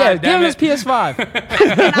PS5. Yeah, give damn him his it. PS5. I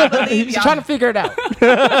cannot believe He's y'all. trying to figure it out.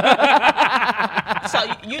 So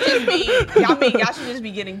So you just mean y'all should just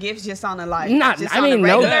be getting gifts just on the like Not- just I on the mean,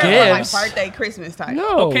 no regular, gifts. like birthday, Christmas type.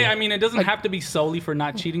 No. Okay, I mean, it doesn't have to be solely for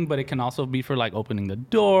not cheating, but it can also be for like opening the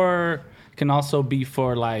door. It can also be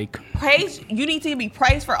for like Praise. You need to be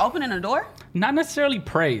praised for opening the door. not necessarily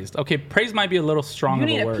praised. Okay, praise might be a little strong You of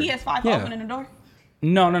need a a word. PS5 for Yeah. opening the door.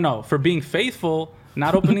 No. For being faithful,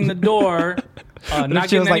 not opening the door, not She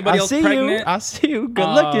getting was like, anybody I else see pregnant. you. I see you. Good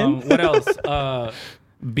looking. What else?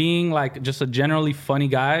 Being like just a generally funny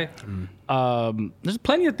guy. There's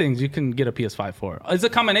plenty of things you can get a PS5 for. It's a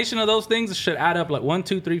combination of those things that should add up like 1,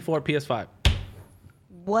 2, 3, 4 PS5.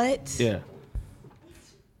 What? Yeah.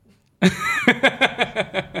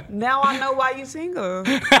 Now I know why you single.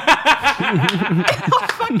 That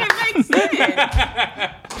fucking makes sense.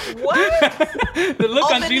 What? The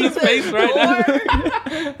look on Opening Gina's the face right now. door?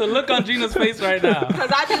 The look on Gina's face right now.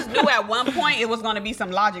 Because I just knew at one point it was going to be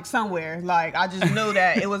some logic somewhere. Like, I just knew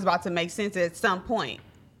that it was about to make sense at some point.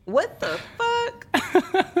 What the fuck?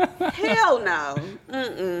 Hell no.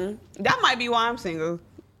 Mm-mm. That might be why I'm single.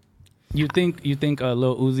 You think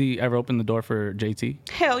Lil Uzi ever opened the door for JT?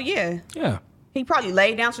 Hell yeah. Yeah. He probably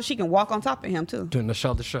laid down so she can walk on top of him, too. Doing the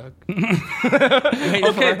shoulder shrug.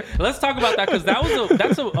 Okay, let's talk about that because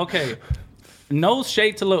that's okay. No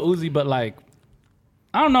shade to Lil Uzi, but like,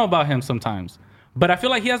 I don't know about him sometimes. But I feel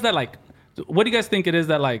like he has that like. What do you guys think it is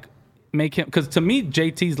that like make him? Because to me,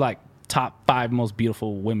 JT's like top 5 most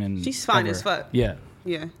beautiful women. She's fine ever. as fuck. Yeah,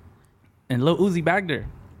 Yeah. and Lil Uzi bagged her.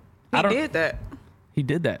 He did that. He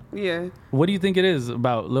did that. Yeah. What do you think it is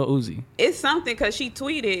about Lil Uzi? It's something because she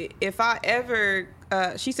tweeted, if I ever,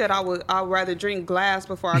 she said I'd rather drink glass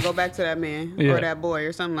before I go back to that man Yeah. or that boy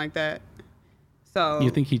or something like that. So You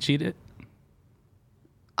think he cheated?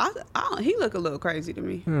 he look a little crazy to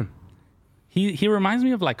me. He reminds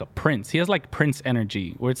me of like a Prince. He has like Prince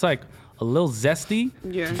energy where it's like a little zesty,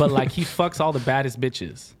 Yeah. but like he fucks all the baddest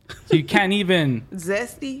bitches. So you can't even,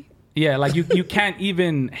 Zesty. yeah, like you can't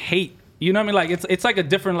even hate. You know what I mean? Like it's like a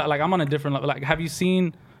different, like I'm on a different level. Like have you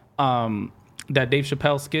seen that Dave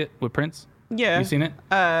Chappelle skit with Prince? Yeah. You seen it?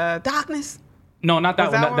 Darkness. No, not that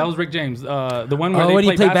Was one. that That one? was Rick James. The one where Oh, they when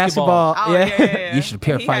play he played basketball. basketball. Oh, yeah. yeah. You should He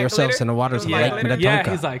purify had yourselves glitter? in the waters It of was Lake like Minnetonka.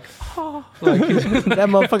 Yeah, he's like, oh, like that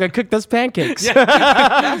motherfucker cooked us pancakes.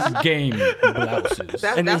 game blouses.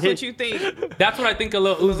 That's what you think. That's what I think of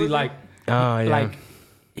Lil Uzi. Like, Oh, yeah. like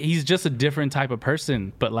he's just a different type of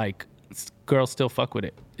person, but like girls still fuck with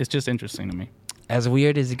it. It's just interesting to me. As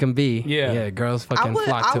weird as it can be. Yeah. Yeah, girls fucking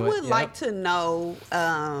flock to it. I would like to know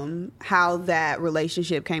how that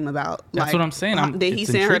relationship came about. That's what I'm saying. Did he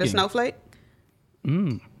it's send her the intriguing. snowflake? I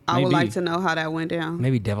would maybe. like to know how that went down.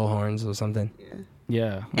 Maybe devil horns or something.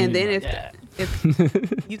 Yeah. And then maybe. if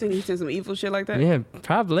you think he sent some evil shit like that? Yeah,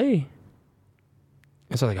 probably.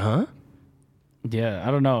 It's like, huh? Yeah,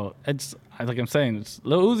 I don't know. It's like I'm saying,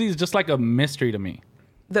 Lil Uzi is just like a mystery to me.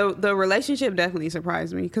 The relationship definitely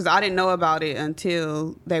surprised me because I didn't know about it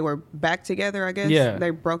until they were back together. I guess. Yeah. They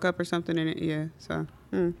broke up or something in it. Yeah. So.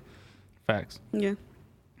 Facts. Yeah.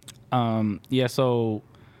 Yeah. So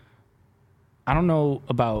I don't know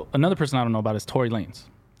about another person. I don't know about is Tory Lanez.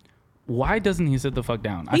 Why doesn't he sit the fuck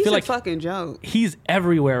down? I He's feel a like fucking joke. he's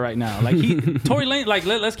everywhere right now. Like Tory Lanez. Like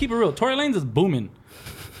let's keep it real. Tory Lanez is booming,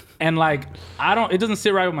 and like it doesn't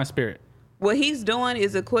sit right with my spirit. What he's doing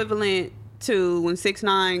is equivalent to when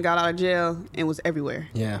 6ix9ine got out of jail and was everywhere.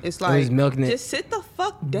 Yeah. It's He like was milking it. just sit the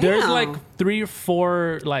fuck down. There's like 3 or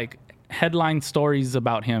 4 like headline stories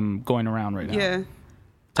about him going around right now. Yeah.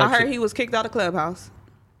 Type I heard shit. he was kicked out of Clubhouse.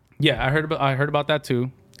 Yeah, I heard about that too.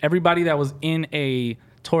 Everybody that was in a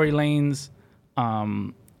Tory Lanez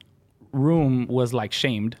room was like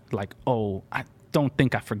shamed. Like, oh, I don't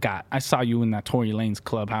think I forgot. I saw you in that Tory Lanez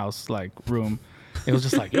Clubhouse like room. It was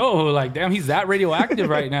just like, yo, like, damn, he's that radioactive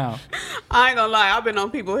right now. I ain't gonna lie, I've been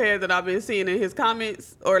on people's head that I've been seeing in his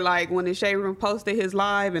comments or like when the Shade Room posted his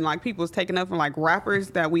live and like people was taking up from like rappers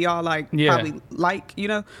that we all like Yeah. probably like, you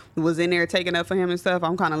know, was in there taking up for him and stuff.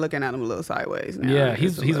 I'm kind of looking at him a little sideways now. Yeah, Just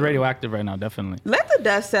he's a little. radioactive right now, definitely. Let the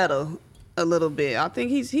dust settle a little bit. I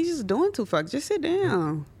think he's just doing too fuck. Just sit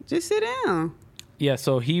down. Just sit down. Yeah,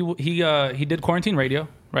 so he did quarantine radio,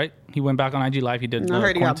 right? He went back on IG Live. He did. I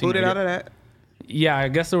heard he got quarantine booted radio. out of that. Yeah, I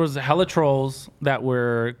guess there was hella trolls that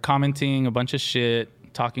were commenting a bunch of shit,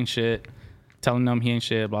 talking shit, telling them he ain't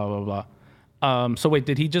shit, blah blah blah. So wait,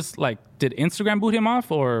 did Instagram boot him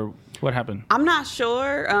off or what happened? I'm not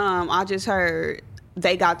sure. I just heard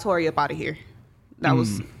they got Tory up out of here. That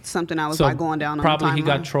was something I was like going down on probably the he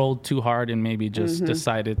got timeline. trolled too hard and maybe just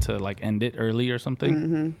decided to like end it early or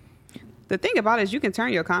something. The thing about it is you can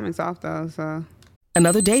turn your comments off though. So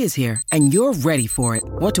Another day is here, and you're ready for it.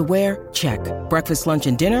 What to wear? Check. Breakfast, lunch,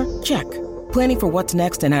 and dinner? Check. Planning for what's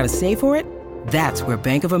next and how to save for it? That's where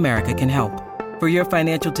Bank of America can help. For your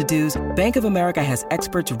financial to-dos, Bank of America has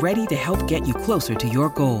experts ready to help get you closer to your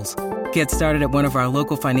goals. Get started at one of our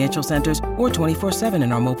local financial centers or 24/7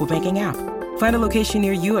 in our mobile banking app. Find a location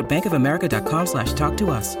near you at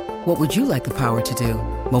bankofamerica.com/talktous. What would you like the power to do?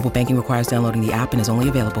 Mobile banking requires downloading the app and is only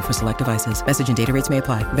available for select devices. Message and data rates may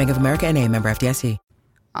apply. Bank of America NA, member FDIC.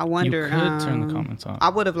 I wonder. You could turn the comments off. I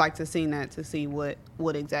would have liked to seen that to see what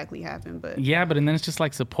exactly happened, but Yeah, but and then it's just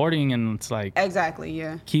like supporting, and it's like exactly,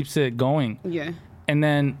 yeah, keeps it going. yeah. And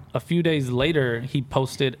then a few days later, he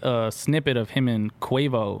posted a snippet of him and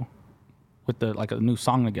Quavo with a new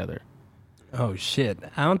song together. Oh shit!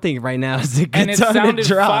 I don't think right now is a good And it time sounded to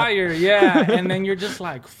drop. fire, yeah. And then you're just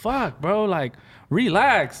like, fuck, bro, like,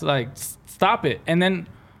 relax, like, stop it. And then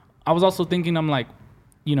I was also thinking, I'm like,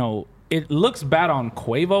 you know, it looks bad on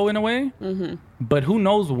Quavo in a way, but who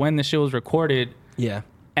knows when the shit was recorded. Yeah.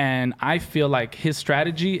 And I feel like his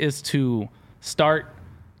strategy is to start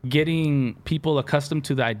getting people accustomed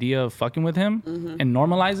to the idea of fucking with him and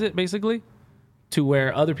normalize it, basically, to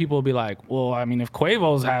where other people will be like, well, I mean, if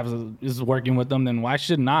Quavo's is working with them, then why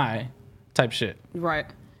shouldn't I? Type shit. Right.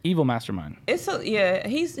 Evil mastermind.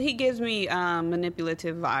 He gives me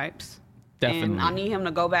manipulative vibes. Definitely. And I need him to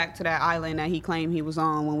go back to that island that he claimed he was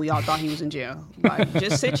on when we all thought he was in jail. Like,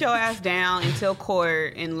 just sit your ass down until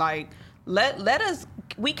court and like let us.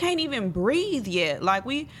 We can't even breathe yet. Like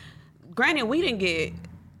granted,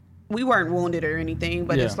 we weren't wounded or anything,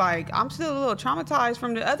 but it's like I'm still a little traumatized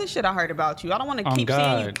from the other shit I heard about you. I don't want to keep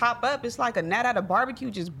seeing you pop up. It's like a gnat at a barbecue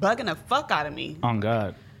just bugging the fuck out of me. On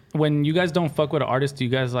God. When you guys don't fuck with an artist, do you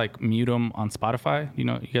guys like mute them on Spotify? You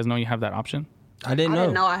guys know you have that option? I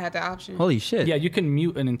didn't know I had the option. Holy shit. Yeah, you can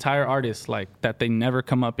mute an entire artist like that. They never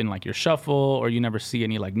come up in like your shuffle, or you never see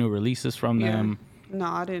any like new releases from them. No,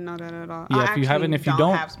 I didn't know that at all. Yeah, if you haven't, if you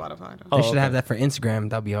don't have Spotify. They should have that for Instagram.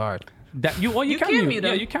 That'd be hard. You can mute.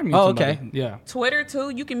 Yeah, you can mute. Oh, somebody. okay. Yeah. Twitter too.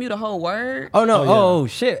 You can mute a whole word. Oh no! Oh, yeah. Oh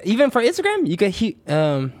shit! Even for Instagram, you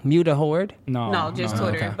can mute a whole word. No, just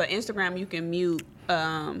Twitter. Okay. But Instagram, you can mute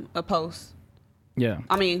a post. Yeah.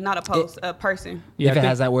 I mean, not a post, a person. Yeah, if it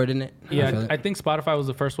has that word in it. Yeah, I think Spotify was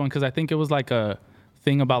the first one because I think it was like a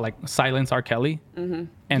thing about like silence R. Kelly, and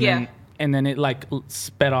then it like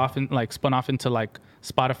spun off into like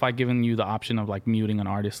Spotify giving you the option of like muting an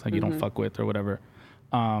artist like you don't fuck with or whatever.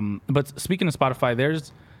 But speaking of Spotify,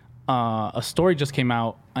 there's a story just came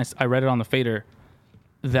out. I read it on the Fader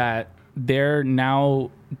that they're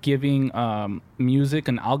now giving music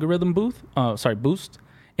an algorithm boost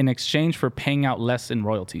in exchange for paying out less in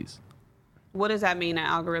royalties. What does that mean, an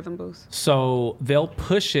algorithm boost? So they'll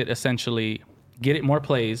push it essentially, get it more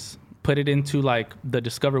plays, put it into like the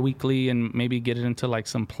Discover Weekly and maybe get it into like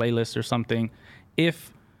some playlist or something.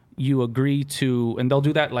 If you agree to, and they'll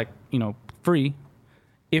do that like, free,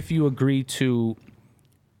 if you agree to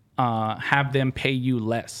have them pay you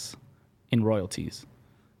less in royalties.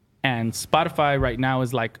 And Spotify right now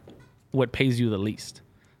is like what pays you the least.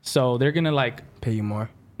 So they're going to like... Pay you more?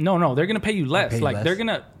 No, they're going to pay you less. Less. They're going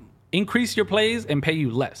to increase your plays and pay you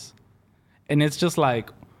less. And it's just like,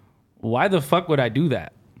 why the fuck would I do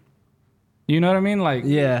that? You know what I mean? Like,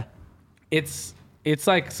 yeah, it's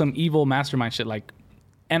like some evil mastermind shit. Like,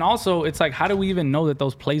 and also it's like, how do we even know that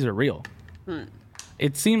those plays are real?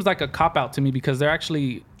 It seems like a cop out to me because they're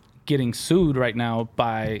actually getting sued right now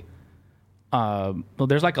by,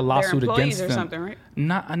 there's like a lawsuit against them. Their employees or something, right?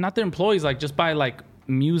 Not their employees, like just by like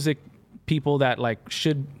music people that like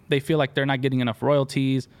they feel like they're not getting enough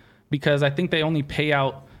royalties because I think they only pay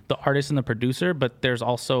out the artist and the producer, but there's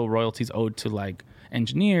also royalties owed to like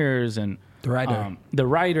engineers and the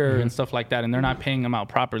writer and stuff like that, and they're not paying them out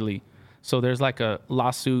properly. So there's like a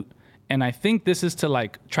lawsuit, and I think this is to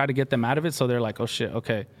like try to get them out of it. So they're like, oh shit,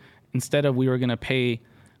 okay, instead of we were gonna pay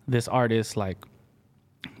this artist like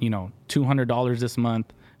 $200 this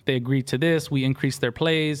month, they agreed to this, we increased their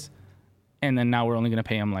plays, and then now we're only gonna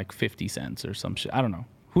pay them like 50 cents or some shit. I don't know.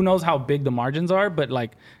 Who knows how big the margins are, but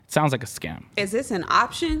like it sounds like a scam. Is this an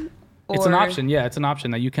option? It's an option. Yeah, it's an option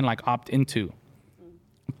that you can like opt into.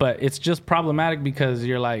 But it's just problematic because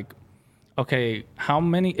you're like, okay, how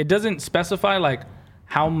many? It doesn't specify like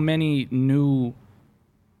how many new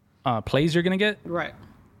plays you're gonna get, right?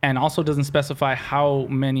 And also doesn't specify how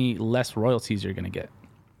many less royalties you're gonna get.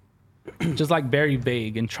 Just like very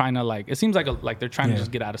vague and trying to like, it seems like they're trying to just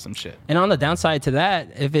get out of some shit. And on the downside to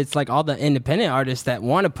that, if it's like all the independent artists that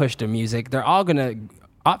want to push their music, they're all gonna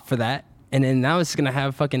opt for that. And then now it's gonna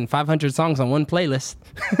have fucking 500 songs on one playlist.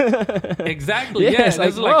 Exactly. Yeah, Yeah. it's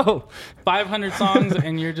like, like 500 songs,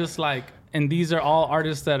 and you're just like, and these are all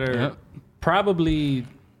artists that are probably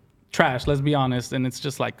trash. Let's be honest, and it's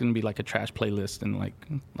just like gonna be like a trash playlist and like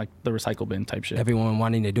the recycle bin type shit. Everyone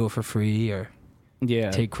wanting to do it for free or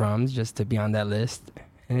take crumbs just to be on that list,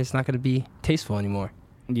 and it's not gonna be tasteful anymore.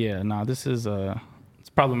 Yeah, no, this is it's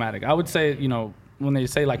problematic. I would say, you know, when they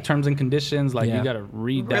say like terms and conditions, like you gotta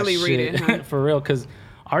read that really shit read it, huh? for real, because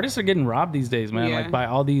artists are getting robbed these days, man. Like by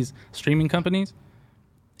all these streaming companies.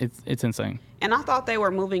 It's insane. And I thought they were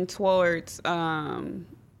moving towards paying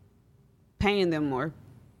them more.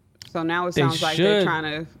 So now it sounds like they're trying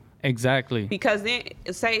to. Exactly. Because then,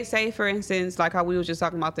 say for instance, like how we was just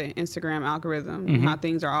talking about the Instagram algorithm, and how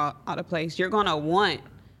things are all out of place. You're gonna want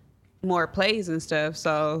more plays and stuff.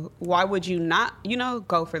 So why would you not, you know,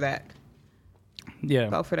 go for that? Yeah.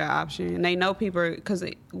 Go for that option. And they know people, because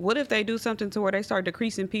what if they do something to where they start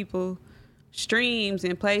decreasing people streams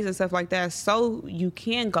and plays and stuff like that, so you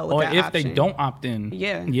can go with that option. Or if they don't opt in.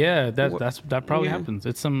 Yeah, that probably happens.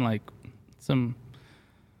 It's some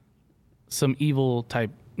evil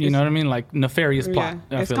type, you know what I mean, like nefarious plot.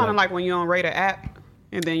 It's kind of like when you don't rate an app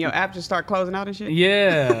and then your app just start closing out and shit.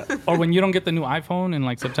 Yeah. Or when you don't get the new iPhone in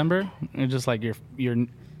like September, it's just like your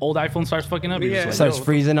old iPhone starts fucking up. You're just like, starts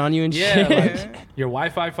freezing on you and shit. Like your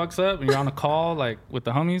Wi-Fi fucks up and you're on a call like with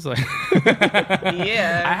the homies. Like,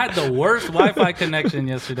 I had the worst Wi-Fi connection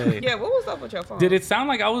yesterday. Yeah, what was up with your phone? Did it sound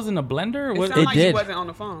like I was in a blender? It sounded like you wasn't on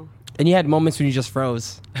the phone. And you had moments when you just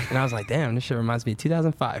froze. And I was like, damn, this shit reminds me of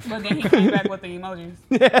 2005. But then he came back with the emojis.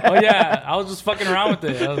 Oh, yeah. I was just fucking around with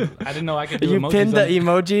it. I didn't know I could do emojis. You pinned the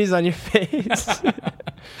emojis on your face.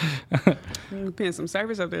 You pinned some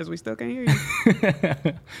service up there as we still can't hear you.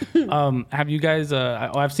 Have you guys,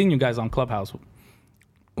 I've seen you guys on Clubhouse.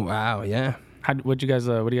 Wow, yeah. What do you guys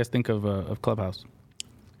think of Clubhouse?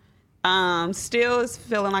 Still is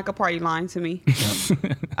feeling like a party line to me.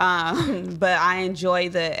 But I enjoy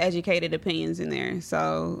the educated opinions in there.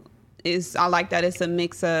 So I like that it's a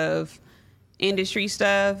mix of industry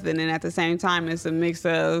stuff, and then at the same time it's a mix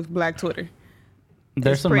of Black Twitter.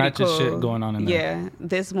 There's some ratchet shit going on in there. Yeah.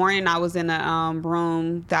 This morning I was in a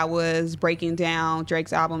room that was breaking down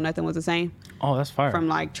Drake's album Nothing Was the Same. Oh, that's fire. From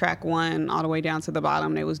like track 1 all the way down to the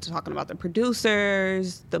bottom. They was talking about the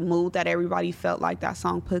producers, the mood that everybody felt like that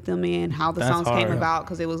song put them in, how the songs came about,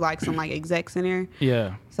 because it was like some like execs in there.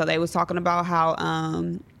 Yeah. So they was talking about how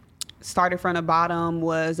Started From the Bottom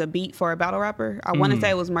was a beat for a battle rapper. I want to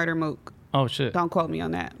say it was Murder Mook. Oh, shit. Don't quote me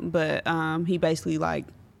on that. But he basically like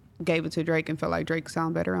gave it to Drake and felt like Drake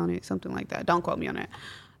sound better on it, something like that. Don't quote me on that.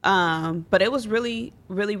 But it was really,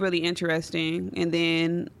 really, really interesting. And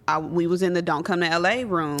then we was in the Don't Come to LA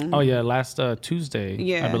room. Oh yeah, last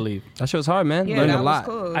Tuesday, I believe. That shit was hard, man. Yeah, Learned that a lot.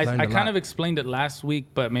 was cool. I kind of explained it last week,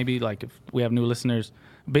 but maybe like if we have new listeners,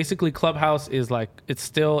 basically Clubhouse is like, it's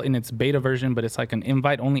still in its beta version, but it's like an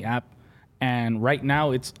invite only app. And right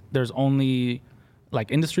now there's only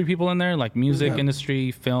like industry people in there, like music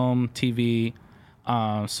industry, film, TV.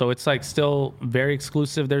 So it's like still very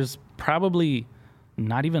exclusive. There's probably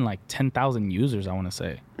not even like 10,000 users, I want to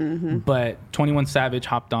say. But 21 Savage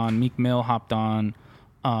hopped on, Meek Mill hopped on.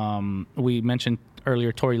 We mentioned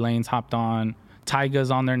earlier Tory Lanez hopped on. Tyga's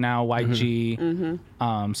on there now, YG.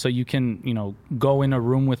 So you can, you know, go in a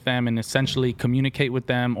room with them and essentially communicate with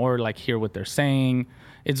them or like hear what they're saying.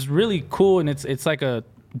 It's really cool, and it's like a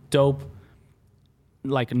dope,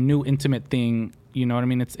 like new intimate thing. You know what I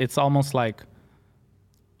mean? It's almost like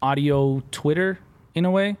audio Twitter in a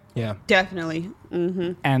way. Yeah, definitely.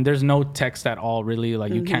 And there's no text at all, really.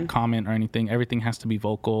 Like you can't comment or anything. Everything has to be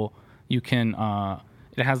vocal. You can.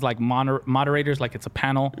 It has like moderators, like it's a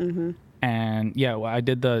panel. And yeah, well, I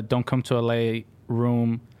did the Don't Come to LA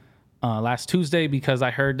room last Tuesday because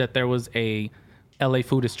I heard that there was a LA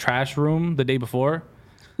Food is Trash room the day before.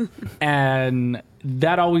 And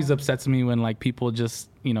that always upsets me when like people just,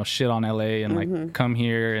 you know, shit on LA and like come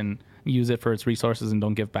here and use it for its resources and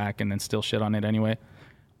don't give back and then still shit on it anyway.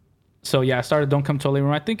 So yeah, I started Don't Come to LA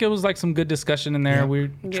room. I think it was like some good discussion in there. We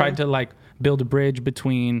tried to like build a bridge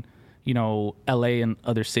between, you know, LA and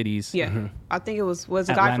other cities. Yeah. I think it was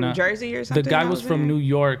a guy Atlanta. from Jersey or something? The guy was from New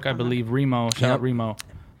York, I believe. Remo. Shout out Remo.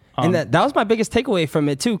 And that was my biggest takeaway from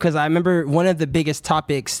it too, because I remember one of the biggest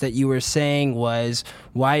topics that you were saying was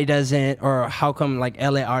why doesn't, or how come like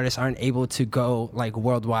LA artists aren't able to go like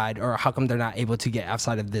worldwide, or how come they're not able to get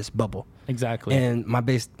outside of this bubble. Exactly. And my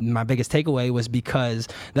biggest takeaway was because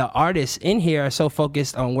the artists in here are so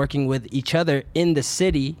focused on working with each other in the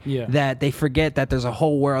city that they forget that there's a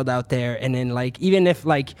whole world out there. And then like, even if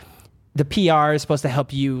like the PR is supposed to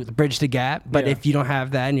help you bridge the gap, but Yeah. if you don't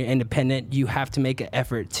have that and you're independent, you have to make an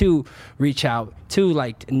effort to reach out to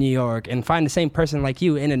like New York and find the same person like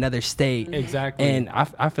you in another state. Exactly. And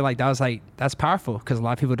I feel like that's powerful because a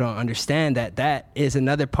lot of people don't understand that is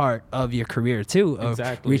another part of your career too, of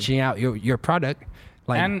Exactly. reaching out your product.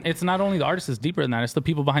 Like, And it's not only the artist, it's deeper than that. It's the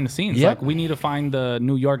people behind the scenes. Yep. Like, we need to find the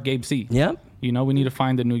New York Gabe C. Yep. You know, we need to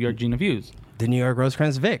find the New York Gina Views. the New York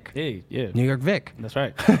Rosecrans Vic. Hey, yeah. New York Vic. That's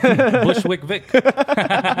right. Bushwick Vic.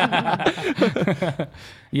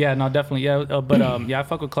 Yeah, no, definitely. Yeah, yeah, I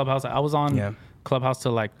fuck with Clubhouse. I was on Clubhouse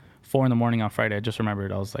till like 4 a.m. on Friday. I just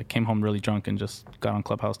remembered. I was like, came home really drunk and just got on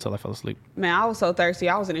Clubhouse till I fell asleep. Man, I was so thirsty.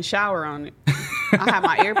 I was in the shower on it. I had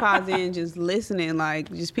my AirPods in, just listening,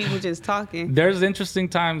 like just people just talking. There's interesting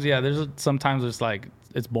times. Yeah, there's sometimes it's like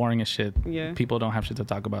it's boring as shit. Yeah. People don't have shit to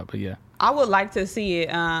talk about, but yeah. I would like to see it.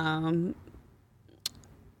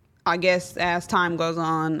 I guess as time goes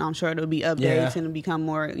on, I'm sure there'll be updates and it'll become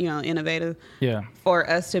more, innovative. Yeah. For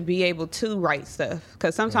us to be able to write stuff,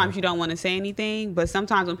 because sometimes you don't want to say anything, but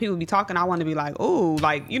sometimes when people be talking, I want to be like, "Ooh,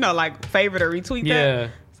 like like favorite or retweet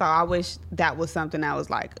that." So I wish that was something that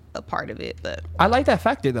was like a part of it. But I like that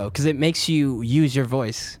factor though, because it makes you use your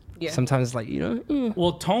voice. Yeah. Sometimes like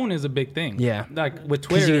Well, tone is a big thing. Yeah. Like with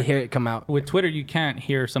because Twitter, you can hear it come out. with Twitter, you can't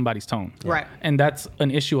hear somebody's tone. Right. And that's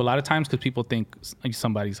an issue a lot of times because people think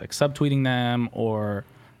somebody's like subtweeting them or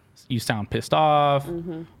you sound pissed off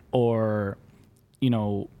or,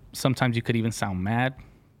 sometimes you could even sound mad.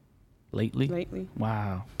 Lately.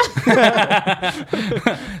 Wow.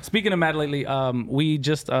 Speaking of mad lately, we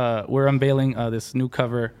just, we're unveiling this new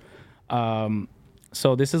cover.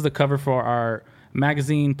 So this is the cover for our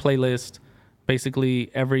magazine playlist.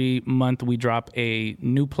 Basically, every month we drop a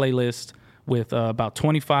new playlist with about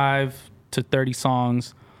 25 to 30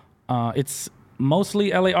 songs. It's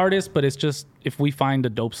mostly LA artists, but it's just if we find a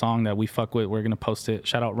dope song that we fuck with, we're going to post it.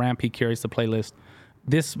 Shout out Ramp, he curates the playlist.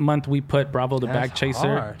 This month we put Bravo the Bag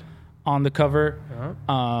Chaser hard. on the cover.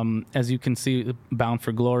 As you can see, Bound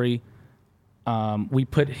for Glory.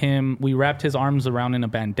 We wrapped his arms around in a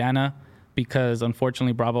bandana because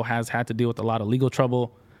unfortunately Bravo has had to deal with a lot of legal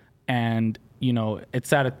trouble. And,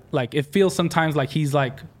 it's it feels sometimes like he's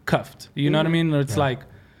like cuffed. You know what I mean? It's like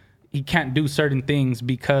he can't do certain things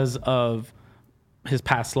because of his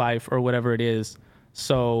past life or whatever it is.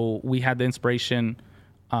 So we had the inspiration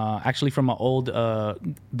actually from an old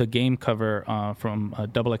The Game cover from a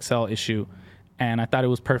XXL issue. And I thought it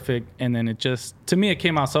was perfect. And then to me, it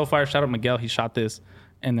came out so fire. Shout out Miguel, he shot this.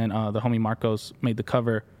 And then the homie Marcos made the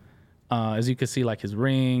cover. As you can see, like his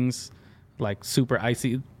rings, like super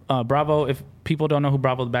icy. Bravo, if people don't know who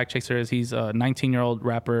Bravo the Bag Chaser is, he's a 19-year-old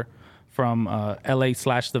rapper from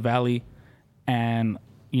LA/the Valley. And,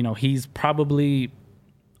 he's probably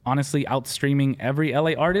honestly outstreaming every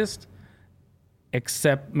LA artist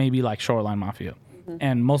except maybe like Shoreline Mafia.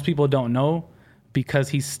 And most people don't know because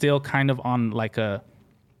he's still kind of on like a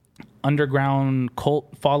underground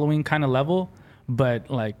cult following kind of level. But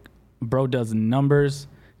like bro does numbers.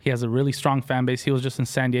 He has a really strong fan base. He was just in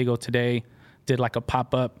San Diego today, did like a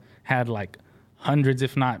pop-up, had like hundreds,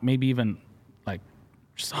 if not maybe even like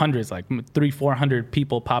just hundreds, like 300-400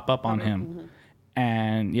 people pop up on him.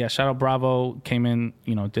 And yeah, shout out Bravo, came in,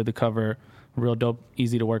 did the cover, real dope,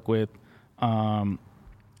 easy to work with.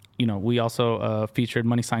 We also featured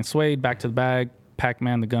Money Sign Suede, Back to the Bag,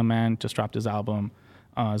 Pac-Man, the Gunman, just dropped his album,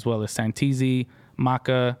 as well as Santeezy,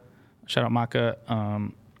 Maka, shout out Maka,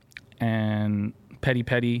 and Petty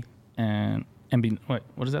Petty, and MB. What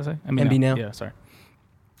does that say? MB Now. Yeah, sorry.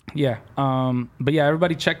 Yeah, but yeah,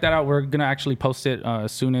 everybody check that out. We're gonna actually post it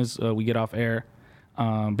as soon as we get off air.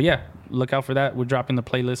 But yeah, look out for that. We're dropping the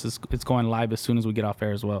playlist. It's going live as soon as we get off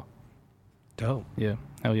air as well. Dope. Yeah,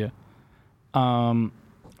 hell yeah. Man,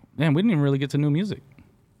 we didn't even really get to new music.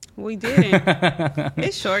 we didn't.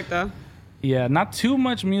 It's short though. Yeah, not too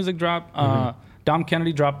much music drop. Dom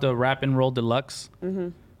Kennedy dropped the Rap and Roll Deluxe.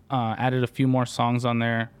 Added a few more songs on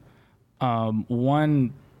there.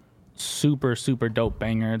 One super, super dope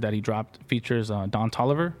banger that he dropped features Don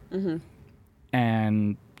Toliver.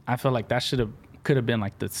 And I feel like that could have been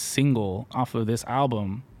like the single off of this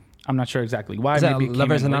album. I'm not sure exactly why. Is that Maybe it came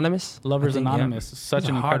Lovers in late. Anonymous? Lovers I think, Anonymous. yeah. Such It's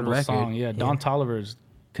an a hard incredible record. song. Yeah, Don Toliver is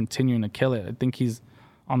continuing to kill it. I think he's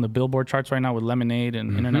on the Billboard charts right now with Lemonade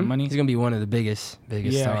and Internet Money. He's gonna be one of the biggest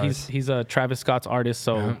Yeah, stars. he's a Travis Scott's artist,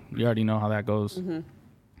 so you already know how that goes.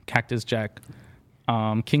 Cactus Jack.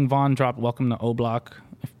 King Von dropped Welcome to O Block.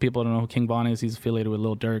 If people don't know who King Von is, he's affiliated with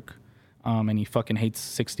Lil Durk, and he fucking hates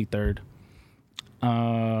 63rd.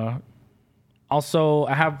 Also,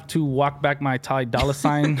 I have to walk back my Ty Dolla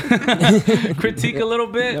 $ign critique a little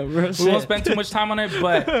bit. No, real we shit. won't spend too much time on it,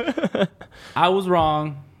 but I was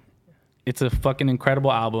wrong. It's a fucking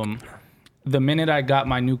incredible album. The minute I got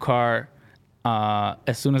my new car,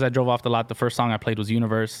 as soon as I drove off the lot, the first song I played was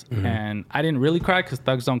Universe. And I didn't really cry because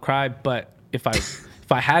thugs don't cry, but if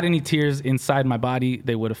I had any tears inside my body,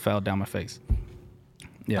 they would have fell down my face.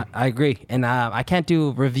 Yeah. I agree, and I can't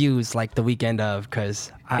do reviews like the weekend of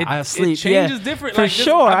because I sleep. It changes different. For like this,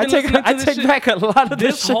 sure. I've I been listening to this take shit back a lot of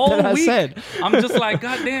this this shit whole that I week. said. I'm just like,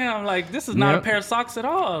 God damn, like this is not a pair of socks at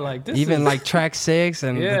all. Like this Even is, like track 6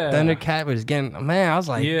 and Yeah. the Thundercat was getting, man, I was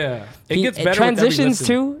like, yeah, it he- gets better. transitions with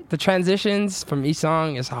every listen. too. The transitions from each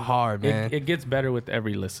song is hard, man. It gets better with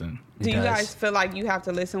every listen. Do you does. guys feel like you have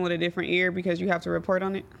to listen with a different ear because you have to report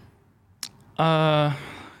on it?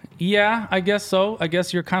 Yeah, I guess so. I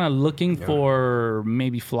guess you're kind of looking for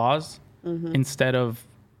maybe flaws instead of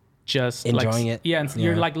just Enjoying like, it. Yeah,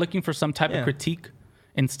 you're Yeah. like looking for some type of critique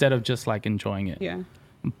instead of just like enjoying it. Yeah.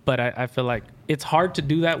 But I feel like it's hard to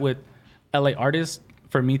do that with LA artists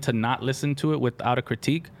for me to not listen to it without a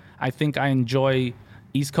critique. I think I enjoy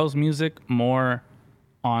East Coast music more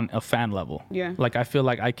on a fan level. Yeah. Like I feel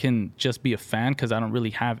like I can just be a fan because I don't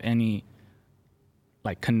really have any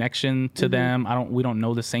like connection to them. We don't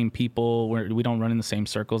know the same people. We don't run in the same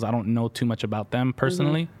circles. I don't know too much about them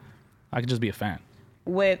personally. I could just be a fan.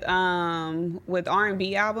 With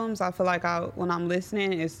R&B albums, I feel like when I'm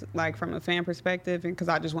listening, it's like from a fan perspective, and because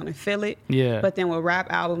I just want to feel it. Yeah. But then with rap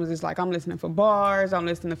albums, it's like I'm listening for bars, I'm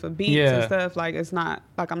listening for beats and stuff. Like it's not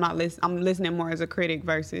like I'm listening more as a critic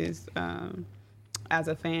versus as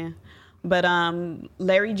a fan. But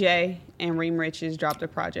Larry J and Reem Riches dropped a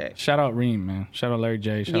project. Shout out Reem, man. Shout out Larry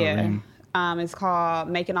J. Shout out Reem. It's called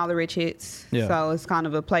Making All the Rich Hits. Yeah. So it's kind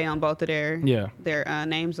of a play on both of their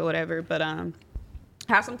names or whatever. But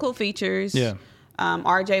have some cool features. Yeah.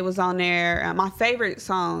 RJ was on there. My favorite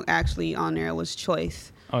song actually on there was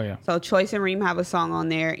Choice. Oh yeah. So Choice and Reem have a song on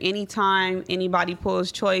there. Anytime anybody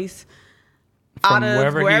pulls Choice From out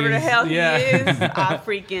of wherever the hell he yeah. is, I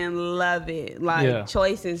freaking love it. Like Yeah.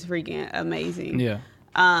 Choice is freaking amazing. Yeah.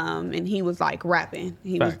 And he was like rapping.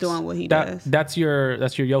 He was doing what he does. That's your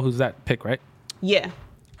Yo Who's That pick, right? Yeah.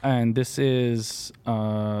 And this is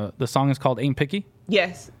the song is called Ain't Picky.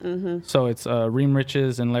 Yes. So it's Reem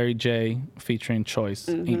Riches and Larry J featuring Choice,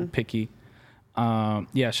 Ain't Picky.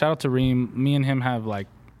 Yeah, shout out to Reem. Me and him have like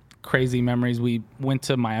crazy memories. We went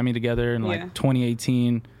to Miami together in like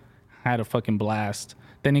 2018, had a fucking blast.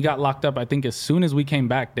 Then he got locked up, I think, as soon as we came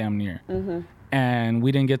back, damn near. And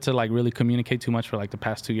we didn't get to like really communicate too much for like the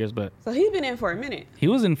past 2 years, but So he's been in for a minute. he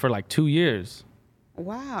was in for like 2 years.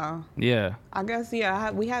 Wow. Yeah. I guess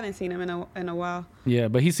we haven't seen him in a while. Yeah,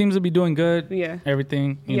 but he seems to be doing good. Yeah.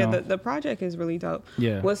 Everything, you know. The project is really dope.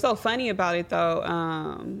 Yeah. What's so funny about it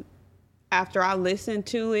though, after I listened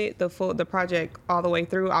to it, the project all the way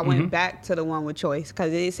through, I went back to the one with Choice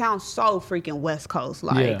because it sounds so freaking West Coast.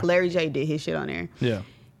 Like Larry J did his shit on there. Yeah.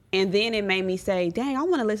 And then it made me say, dang, I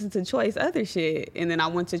want to listen to Choice other shit. And then I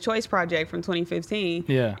went to Choice Project from 2015.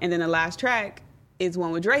 Yeah. And then the last track is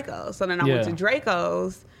one with Draco. So then I went to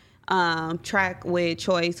Draco's track with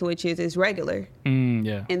Choice, which is Regular.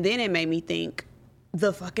 Yeah. And then it made me think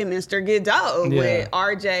the fucking Mr. Godot with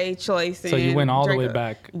RJ, Choice, and So you went all Draco. the way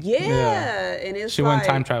back. Yeah. And it's She like, went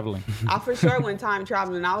time traveling. I for sure went time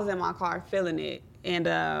traveling. I was in my car feeling it. And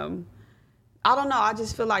I don't know. I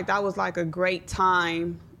just feel like that was like a great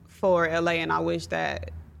time for LA, and I wish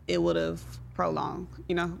that it would have prolonged.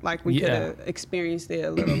 You know, like we could have experienced it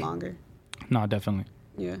a little longer. No, definitely.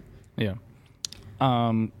 Yeah. Yeah.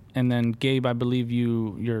 And then Gabe, I believe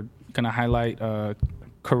you're gonna highlight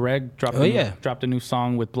Correg dropped a new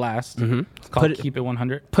song with Blast. It's called Keep It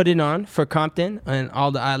 100. Put it on for Compton and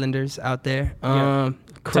all the Islanders out there. Tell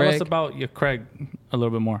us about your Craig a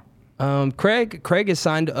little bit more. Craig is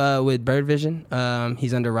signed with Bird Vision.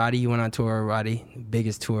 He's under Roddy. He went on tour with Roddy,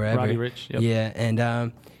 biggest tour ever. Roddy Ricch. Yep. Yeah,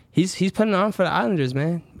 and he's putting on for the Islanders,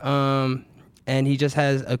 man. And he just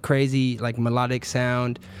has a crazy like melodic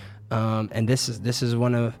sound. And this is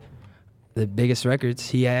one of the biggest records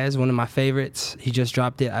he has. One of my favorites. He just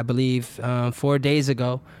dropped it, I believe, 4 days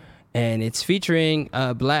ago, and it's featuring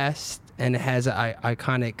Blast, and it has an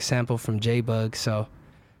iconic sample from J-Bug. So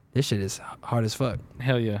this shit is hard as fuck.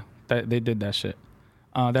 Hell yeah. They did that shit.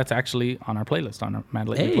 That's actually on our playlist, on our Mad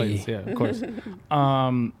Lately playlist. Yeah, of course.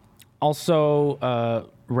 Also,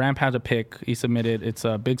 Ramp has a pick he submitted. It's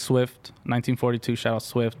Big Swift, 1942. Shout out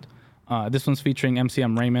Swift. This one's featuring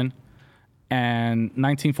MCM Raymond. And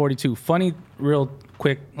 1942. Funny, real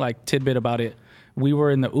quick, like tidbit about it. We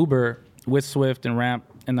were in the Uber with Swift and Ramp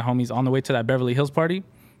and the homies on the way to that Beverly Hills party.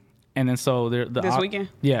 And then so This weekend?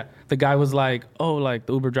 Yeah. The guy was like, oh, like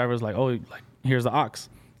the Uber driver was like, oh, like here's the aux.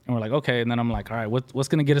 And we're like, okay. And then I'm like, all right, what's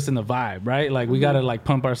going to get us in the vibe, right? Like we got to like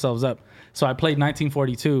pump ourselves up. So I played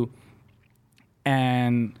 1942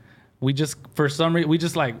 and we just, for some reason, we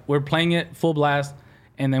just like, we're playing it full blast.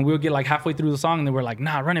 And then we'll get like halfway through the song and then we're like,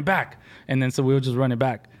 nah, run it back. And then so we would just run it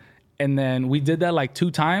back. And then we did that like 2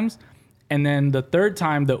 times. And then the 3rd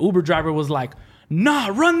time, the Uber driver was like, nah,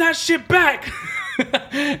 run that shit back.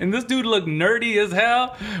 And this dude looked nerdy as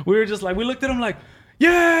hell. We were just like, we looked at him like,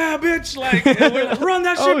 yeah, bitch. Like, and we're like, run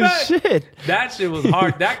that shit back. Shit. That shit was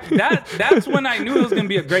hard. That's when I knew it was going to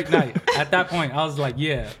be a great night. At that point, I was like,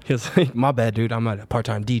 yeah. He was like, my bad, dude. I'm a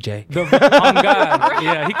part-time DJ. On God.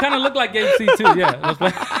 Yeah, he kind of looked like Gabe C too. Yeah.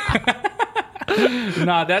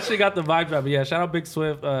 Nah, that shit got the vibes right. But yeah, shout out Big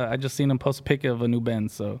Swift. I just seen him post a pic of a new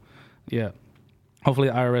Benz. So, yeah. Hopefully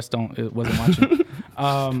IRS wasn't watching.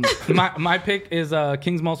 My pick is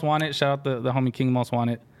King's Most Wanted. Shout out the homie King Most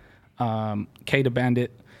Wanted. K the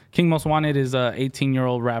Bandit. King Most Wanted is a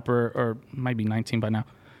 18-year-old rapper, or might be 19 by now.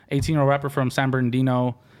 18-year-old rapper from San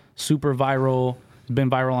Bernardino. Super viral.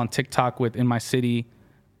 Been viral on TikTok with In My City.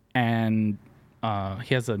 And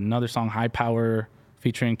he has another song, High Power,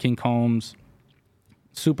 featuring King Combs.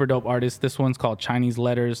 Super dope artist. This one's called Chinese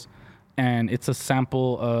Letters. And it's a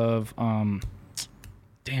sample of...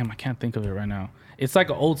 damn, I can't think of it right now. It's like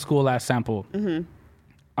an old school ass sample.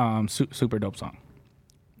 Super dope song.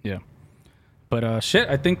 Yeah. But shit,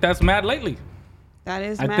 I think that's Mad Lately. That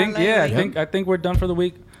is Mad Lately. Yeah, I think we're done for the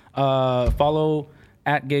week. Follow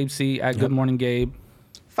at Gabe C, at Good Morning Gabe.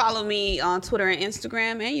 Follow me on Twitter and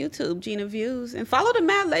Instagram and YouTube, Gina Views. And follow the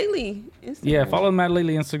Mad Lately Instagram. Yeah, follow the Mad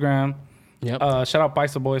Lately Instagram. Yep. Shout out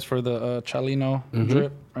Paisa Boys for the Chalino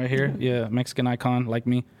drip right here. Yeah, Mexican icon like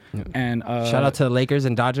me. Yep. And shout out to the Lakers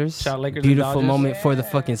and Dodgers. Shout out Lakers Beautiful and Dodgers. moment for the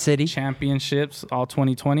fucking city. Championships, all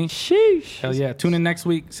 2020. Sheesh. Hell yeah. Tune in next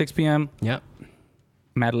week, 6 p.m. Yep.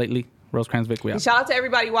 Mad Lately, Rosecrans Vic. We out. And shout out to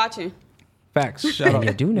everybody watching. Facts. Shout out.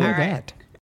 You do know All right. that.